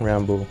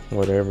 ramble,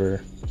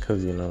 whatever,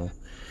 because, not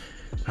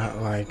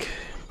like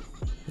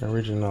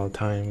original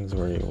times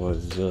where it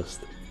was just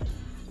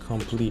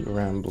complete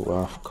ramble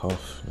off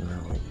cuff,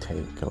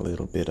 take a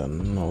little bit of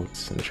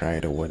notes and try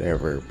to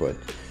whatever, but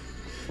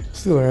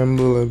still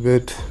ramble a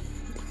bit.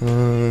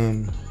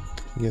 I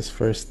guess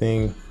first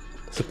thing,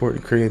 support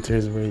the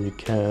creators where you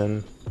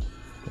can.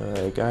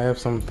 I have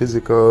some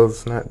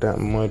physicals, not that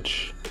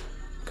much,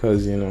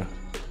 because,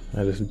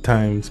 at the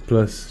times,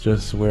 plus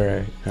just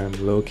where I am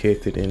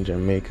located in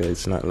Jamaica,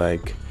 it's not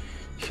like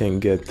you can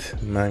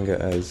get manga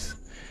as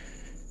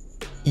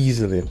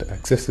easily. The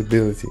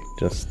accessibility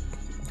just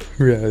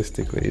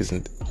realistically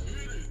isn't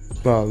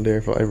all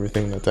there for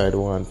everything that I'd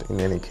want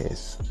in any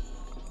case.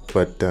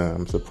 But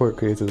support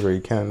creators where you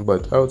can.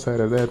 But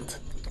outside of that,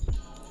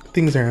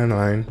 things are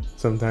online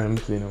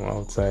sometimes,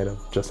 outside of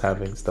just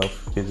having stuff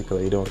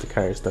physically. You don't have to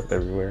carry stuff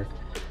everywhere.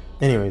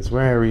 Anyways,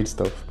 where I read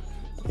stuff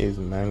is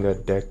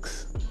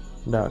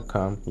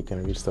mangadex.com. You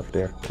can read stuff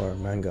there, or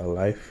Manga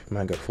Life,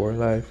 Manga for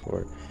Life,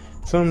 or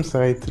some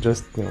site.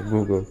 Just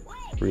Google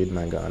read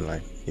manga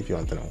online if you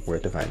want to know where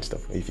to find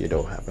stuff. If you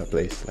don't have a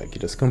place, like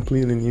you're just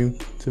completely new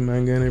to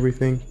manga and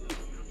everything,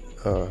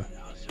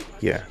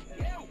 yeah.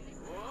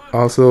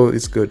 Also,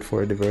 it's good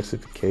for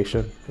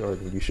diversification, or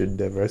you should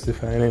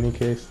diversify in any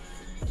case.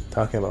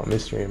 Talking about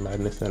mystery,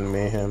 madness, and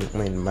mayhem,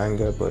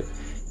 manga, but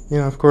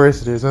of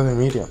course, there's other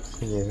mediums.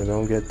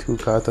 Don't get too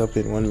caught up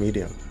in one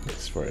medium.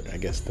 It's for, I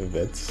guess, the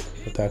vets,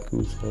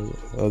 otakus,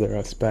 other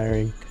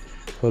aspiring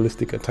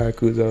holistic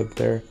otakus out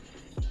there.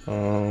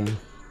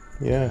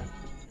 Yeah.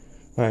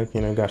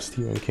 Got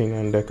Stephen King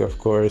on deck, of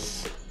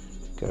course.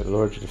 Got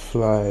Lord of the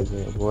Flies,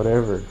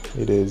 whatever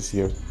it is.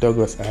 You have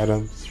Douglas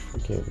Adams.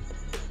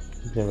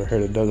 Never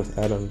heard of Douglas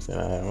Adams, and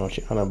I don't know what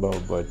you're on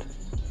about, but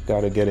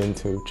gotta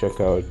check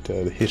out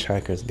The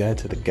Hitchhiker's Guide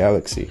to the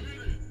Galaxy.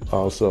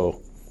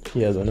 Also,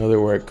 he has another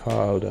work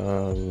called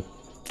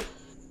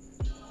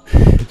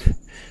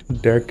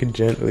Dark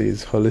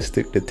Gently's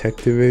Holistic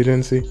Detective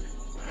Agency.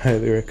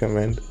 Highly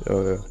recommend.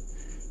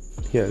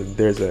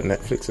 There's a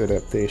Netflix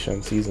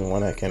adaptation, season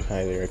 1 I can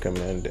highly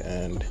recommend,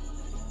 and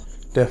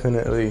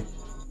definitely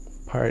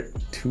part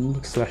 2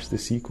 / the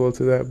sequel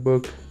to that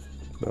book,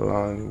 The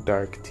Long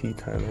Dark Tea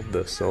Time of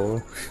the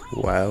Soul.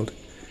 Wild.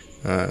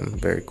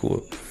 Very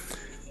cool.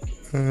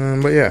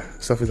 But yeah,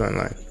 stuff is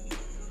online.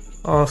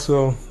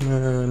 Also,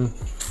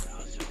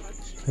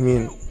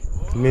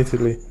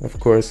 admittedly, of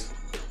course,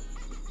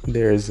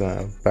 there's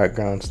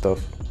background stuff,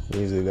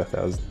 music that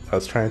I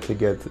was trying to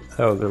get.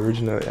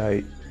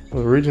 I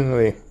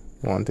originally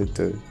wanted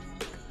to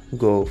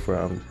go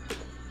from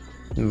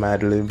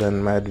Mad Lib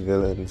and Mad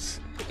Villains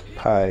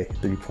Pi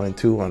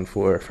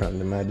 3.214 from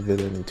the Mad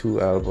Villain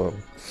 2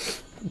 album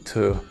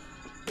to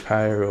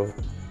Pyro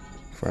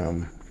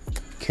from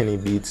Kenny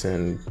Beats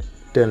and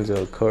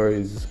Denzel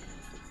Curry's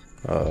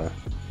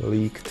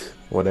leaked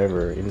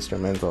whatever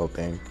instrumental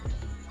thing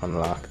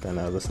Unlocked, and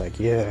I was just like,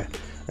 yeah.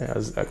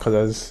 Because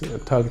I was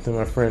talking to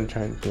my friend,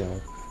 trying,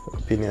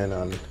 opinion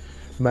on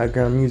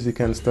background music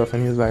and stuff,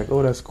 and he was like,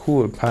 oh, that's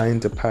cool, pi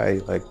into pi,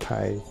 like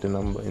pi, the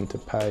number into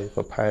pi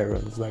for pyro.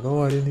 It's like,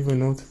 oh, I didn't even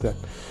notice that.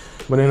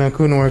 But then I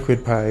couldn't work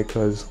with pi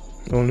because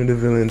only the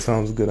villain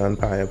sounds good on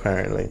pi,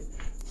 apparently.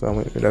 So I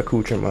went with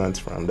accoutrements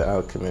from The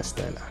Alchemist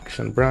and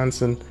Action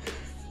Bronson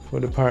for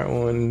the part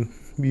 1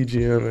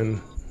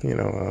 BGM,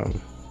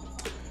 and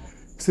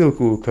still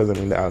cool because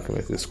The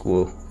Alchemist is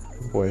cool.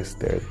 Voice,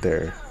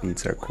 their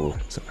beats are cool,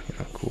 so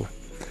cool.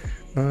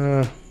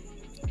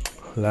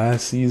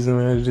 Last season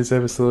when I did this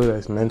episode,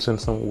 I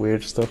mentioned some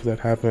weird stuff that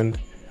happened,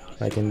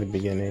 like in the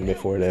beginning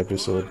before the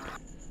episode.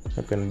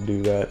 I'm gonna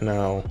do that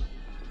now.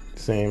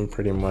 Same,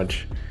 pretty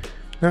much.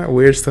 Not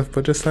weird stuff,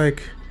 but just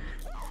like,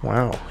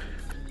 wow.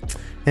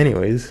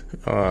 Anyways,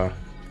 I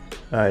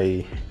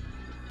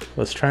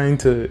was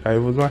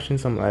watching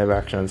some live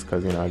actions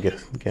because I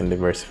guess can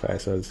diversify.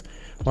 So I was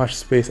watching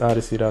Space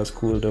Odyssey. That was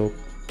cool though.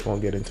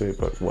 Won't get into it,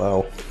 but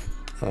wow.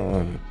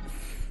 I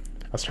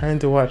was trying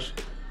to watch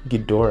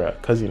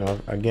Ghidorah because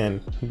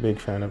again,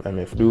 big fan of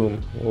MF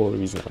Doom. The whole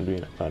reason I'm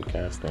doing a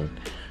podcast, and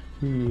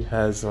he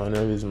has one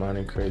of his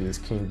monikers is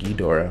King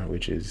Ghidorah,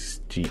 which is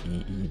Gee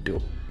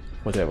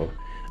whatever.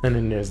 And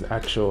then there's the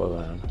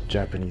actual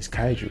Japanese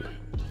kaiju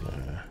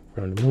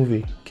from the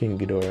movie King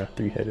Ghidorah,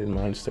 3-headed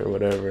monster,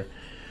 whatever.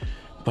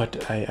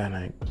 But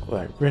I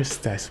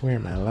risked, I swear,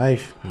 my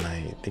life,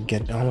 almost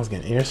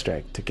get an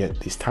airstrike to get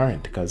this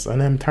torrent, because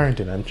when I'm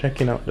torrenting, I'm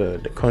checking out the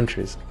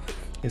countries.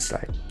 It's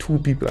like 2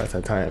 people at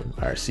a time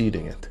are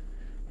seeding it,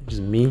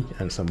 just me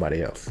and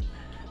somebody else,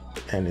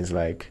 and it's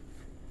like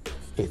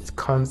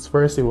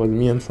first it was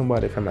me and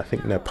somebody from I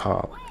think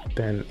Nepal,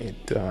 then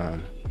it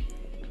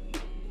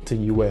to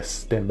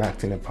US, then back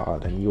to Nepal,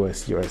 then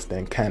US,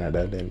 then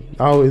Canada, then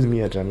always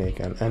me a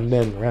Jamaican, and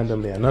then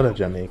randomly another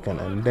Jamaican,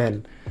 and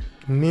then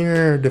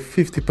near the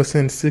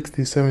 50%,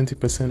 60,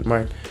 70%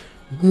 mark,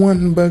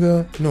 one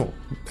bugger, no,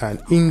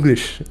 and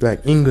English, like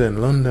England,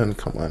 London,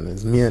 come on,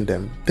 it's me and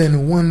them.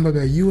 Then one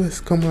bugger, US,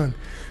 come on.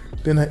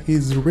 Then an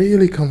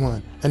Israeli, come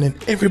on. And then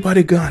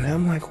everybody gone.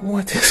 I'm like,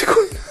 what is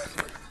going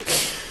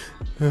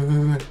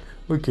on?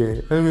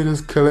 Okay, let me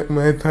just collect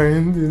my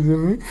time,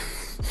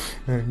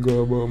 and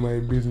go about my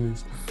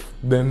business.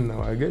 Then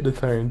now I get the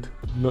torrent,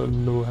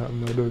 nothing no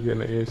happen, I don't get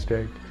an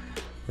airstrike.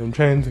 I'm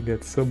trying to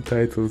get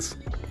subtitles.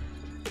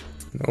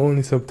 The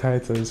only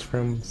subtitles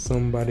from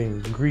somebody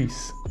in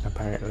Greece,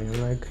 apparently.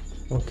 I'm like,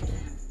 okay,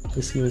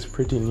 this seems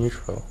pretty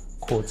neutral,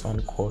 quotes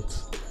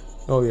unquotes.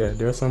 Oh yeah,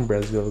 there's some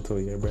Brazil too.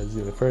 Yeah,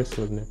 Brazil. The first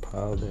was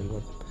Nepal, then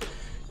what?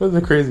 It was a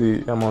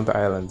crazy amount of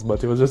islands,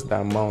 but it was just the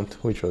amount,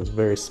 which was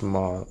very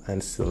small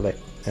and select,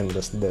 and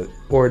just the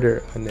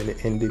order, and then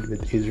it ended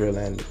with Israel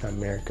and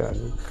America.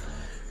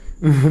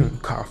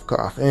 Cough,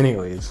 cough.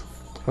 Anyways,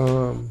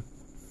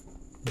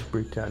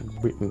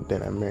 Britain,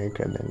 then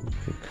America, then.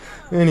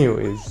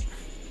 Anyways,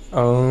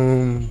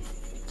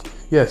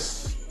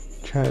 yes,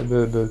 try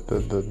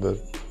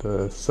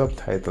the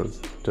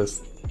subtitles.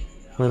 Just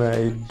when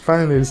I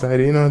finally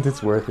decided,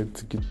 it's worth it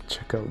to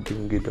check out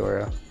King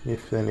Ghidorah.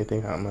 If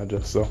anything happened, I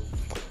just saw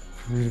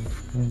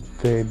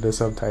the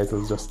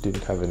subtitles just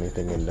didn't have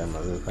anything in them. I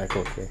was like,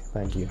 okay,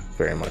 thank you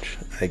very much,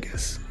 I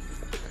guess.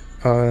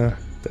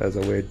 That's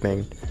a weird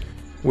thing.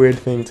 Weird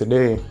thing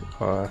today.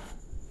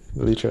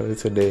 Literally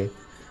today.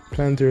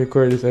 Plan to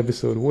record this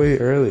episode way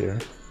earlier.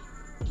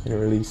 And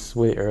release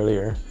way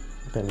earlier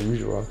than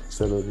usual,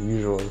 instead of the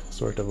usual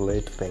sort of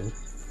late thing.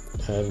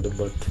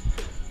 But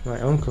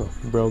my uncle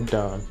broke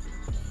down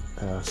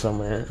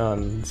somewhere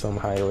on some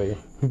highway,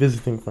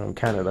 visiting from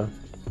Canada,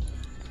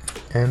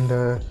 and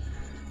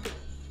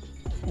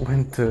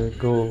went to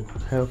go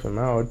help him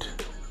out.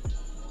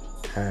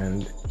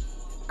 And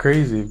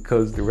crazy,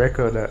 because the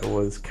record that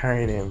was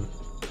carrying him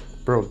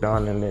broke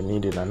down, and they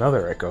needed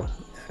another record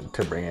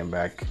to bring him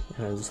back.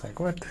 And I was just like,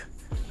 what?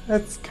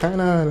 That's kind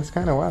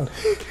of wild.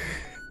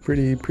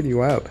 pretty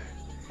wild.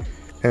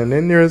 And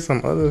then there's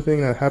some other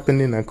thing that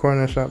happened in a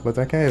corner shop, but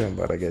I can't even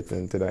bother getting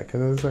into that,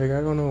 because I was like,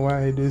 I don't know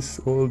why this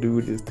old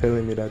dude is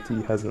telling me that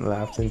he hasn't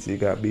laughed since he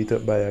got beat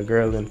up by a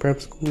girl in prep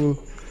school.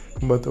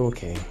 But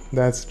okay,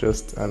 that's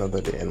just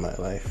another day in my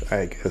life,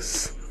 I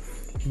guess.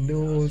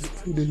 Those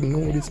who didn't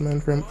know this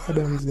man from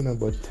Adams,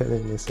 but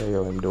telling me say,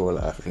 yo, him don't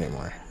laugh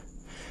anymore.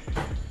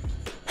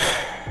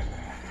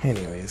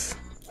 Anyways,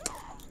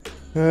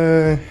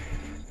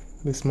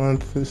 this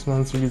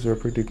month's reviews were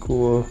pretty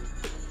cool.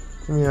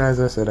 I mean, as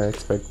I said, I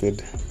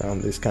expected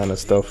this kind of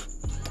stuff.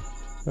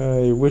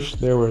 I wish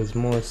there was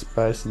more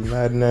spicy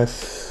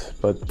madness,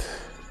 but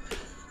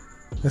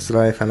That's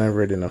life, and I've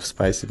read enough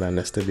spicy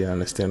banners to be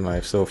honest in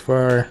life so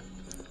far.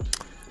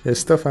 There's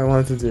stuff I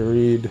wanted to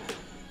read,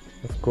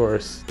 of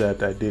course,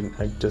 that I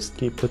just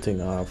keep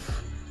putting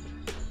off.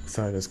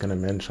 So I was gonna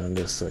mention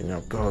this, so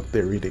go out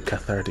there, read it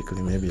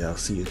cathartically. Maybe I'll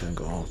see it and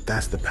go, oh,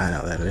 that's the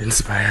panel that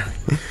inspired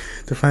me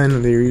to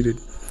finally read it.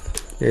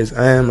 There's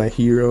I Am a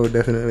Hero,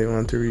 definitely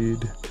want to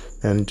read,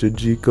 and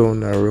Jujiko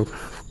no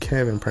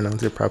can't even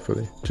pronounce it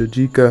properly.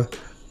 Jujika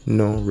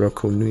no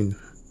Rokunin,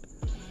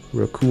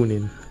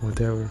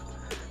 whatever.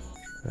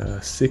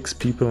 6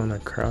 people on a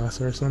cross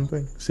or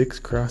something. 6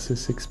 crosses,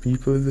 6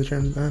 people is the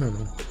term. I don't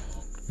know,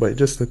 but it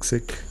just looks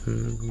sick.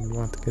 And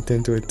want to get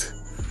into it.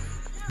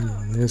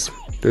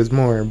 There's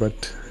more,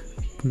 but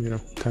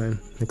time,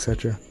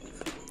 etc.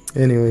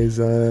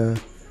 Anyways,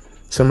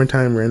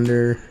 Summertime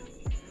Render,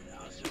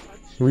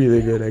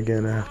 really good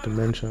again, I have to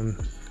mention.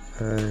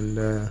 And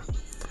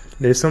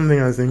there's something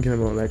I was thinking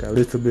about like a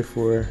little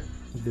before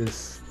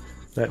this,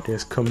 that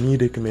there's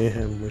Comedic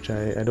Mayhem, which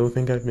I don't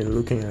think I've been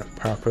looking at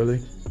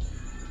properly,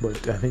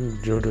 but I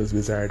think JoJo's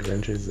Bizarre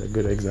Adventure is a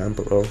good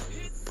example of.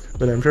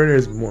 But I'm sure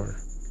there's more,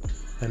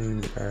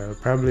 and I'll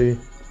probably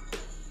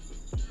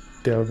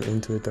delve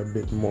into it a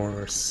bit more,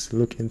 or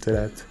look into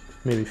that,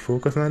 maybe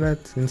focus on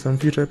that in some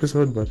future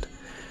episode. But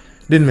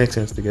didn't make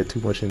sense to get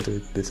too much into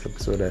it this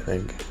episode, I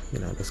think,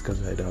 just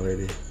because I'd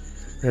already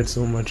read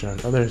so much on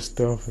other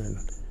stuff, and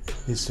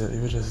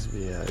it would just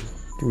be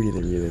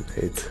really, really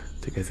late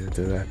to get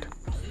into that.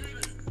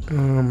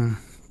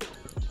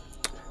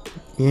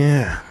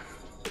 Yeah.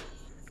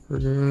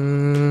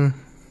 Really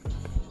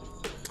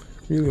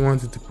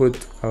wanted to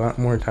put a lot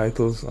more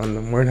titles on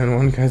the more than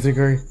one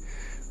category,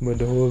 but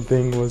the whole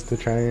thing was to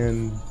try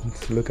and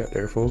look at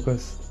their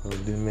focus, so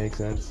it didn't make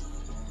sense.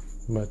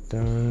 But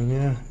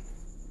yeah,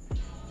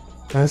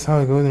 that's how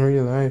it goes in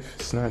real life.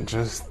 It's not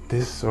just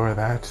this or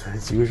that.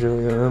 It's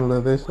usually a little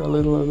of this, a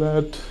little of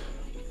that,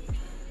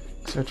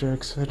 etc.,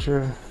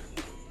 etc.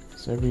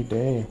 It's every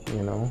day,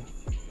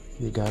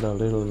 You got a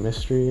little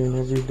mystery in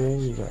every day,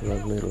 you got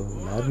a little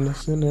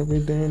madness in every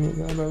day, and you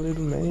got a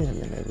little mayhem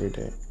in every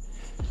day.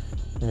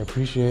 I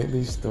appreciate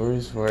these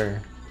stories for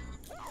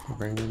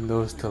bringing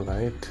those to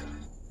light,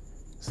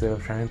 instead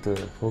of trying to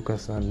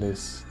focus on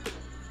this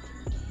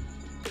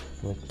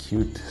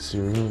cute,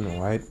 serene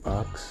white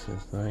box.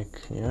 It's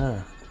like,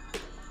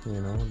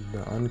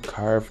 the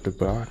uncarved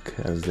block,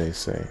 as they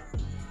say.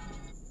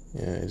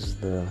 Is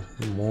the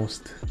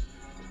most,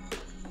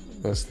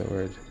 what's the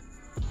word?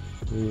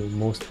 The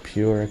most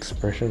pure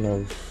expression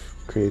of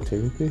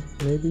creativity,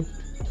 maybe?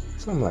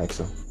 Something like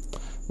so.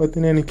 But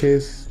in any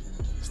case,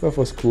 stuff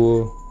was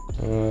cool.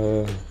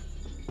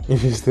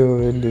 If you're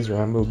still in this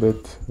ramble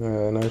bit,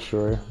 not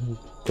sure,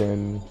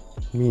 then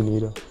me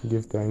neither.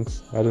 Give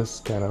thanks. I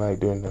just kind of like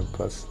doing them,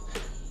 plus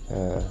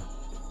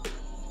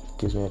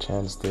gives me a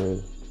chance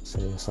to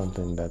say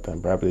something that I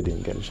probably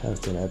didn't get a chance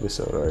to in an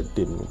episode, or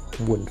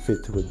wouldn't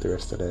fit with the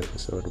rest of the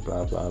episode,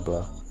 blah blah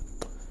blah.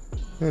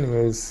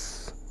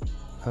 Anyways,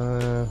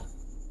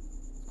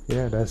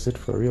 yeah, that's it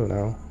for real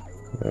now.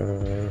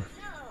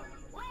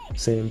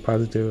 Same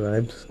positive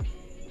vibes,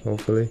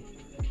 hopefully.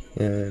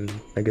 And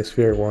I guess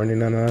fair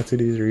warning on a lot of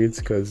these reads,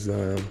 because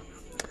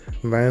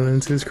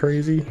violence is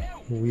crazy.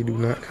 We do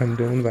not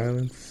condone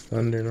violence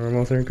under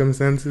normal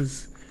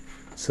circumstances.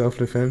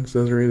 Self-defense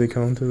doesn't really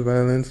count as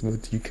violence,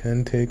 but you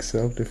can take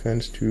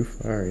self-defense too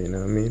far, you know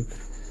what I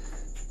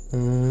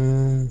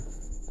mean?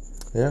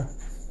 Yeah.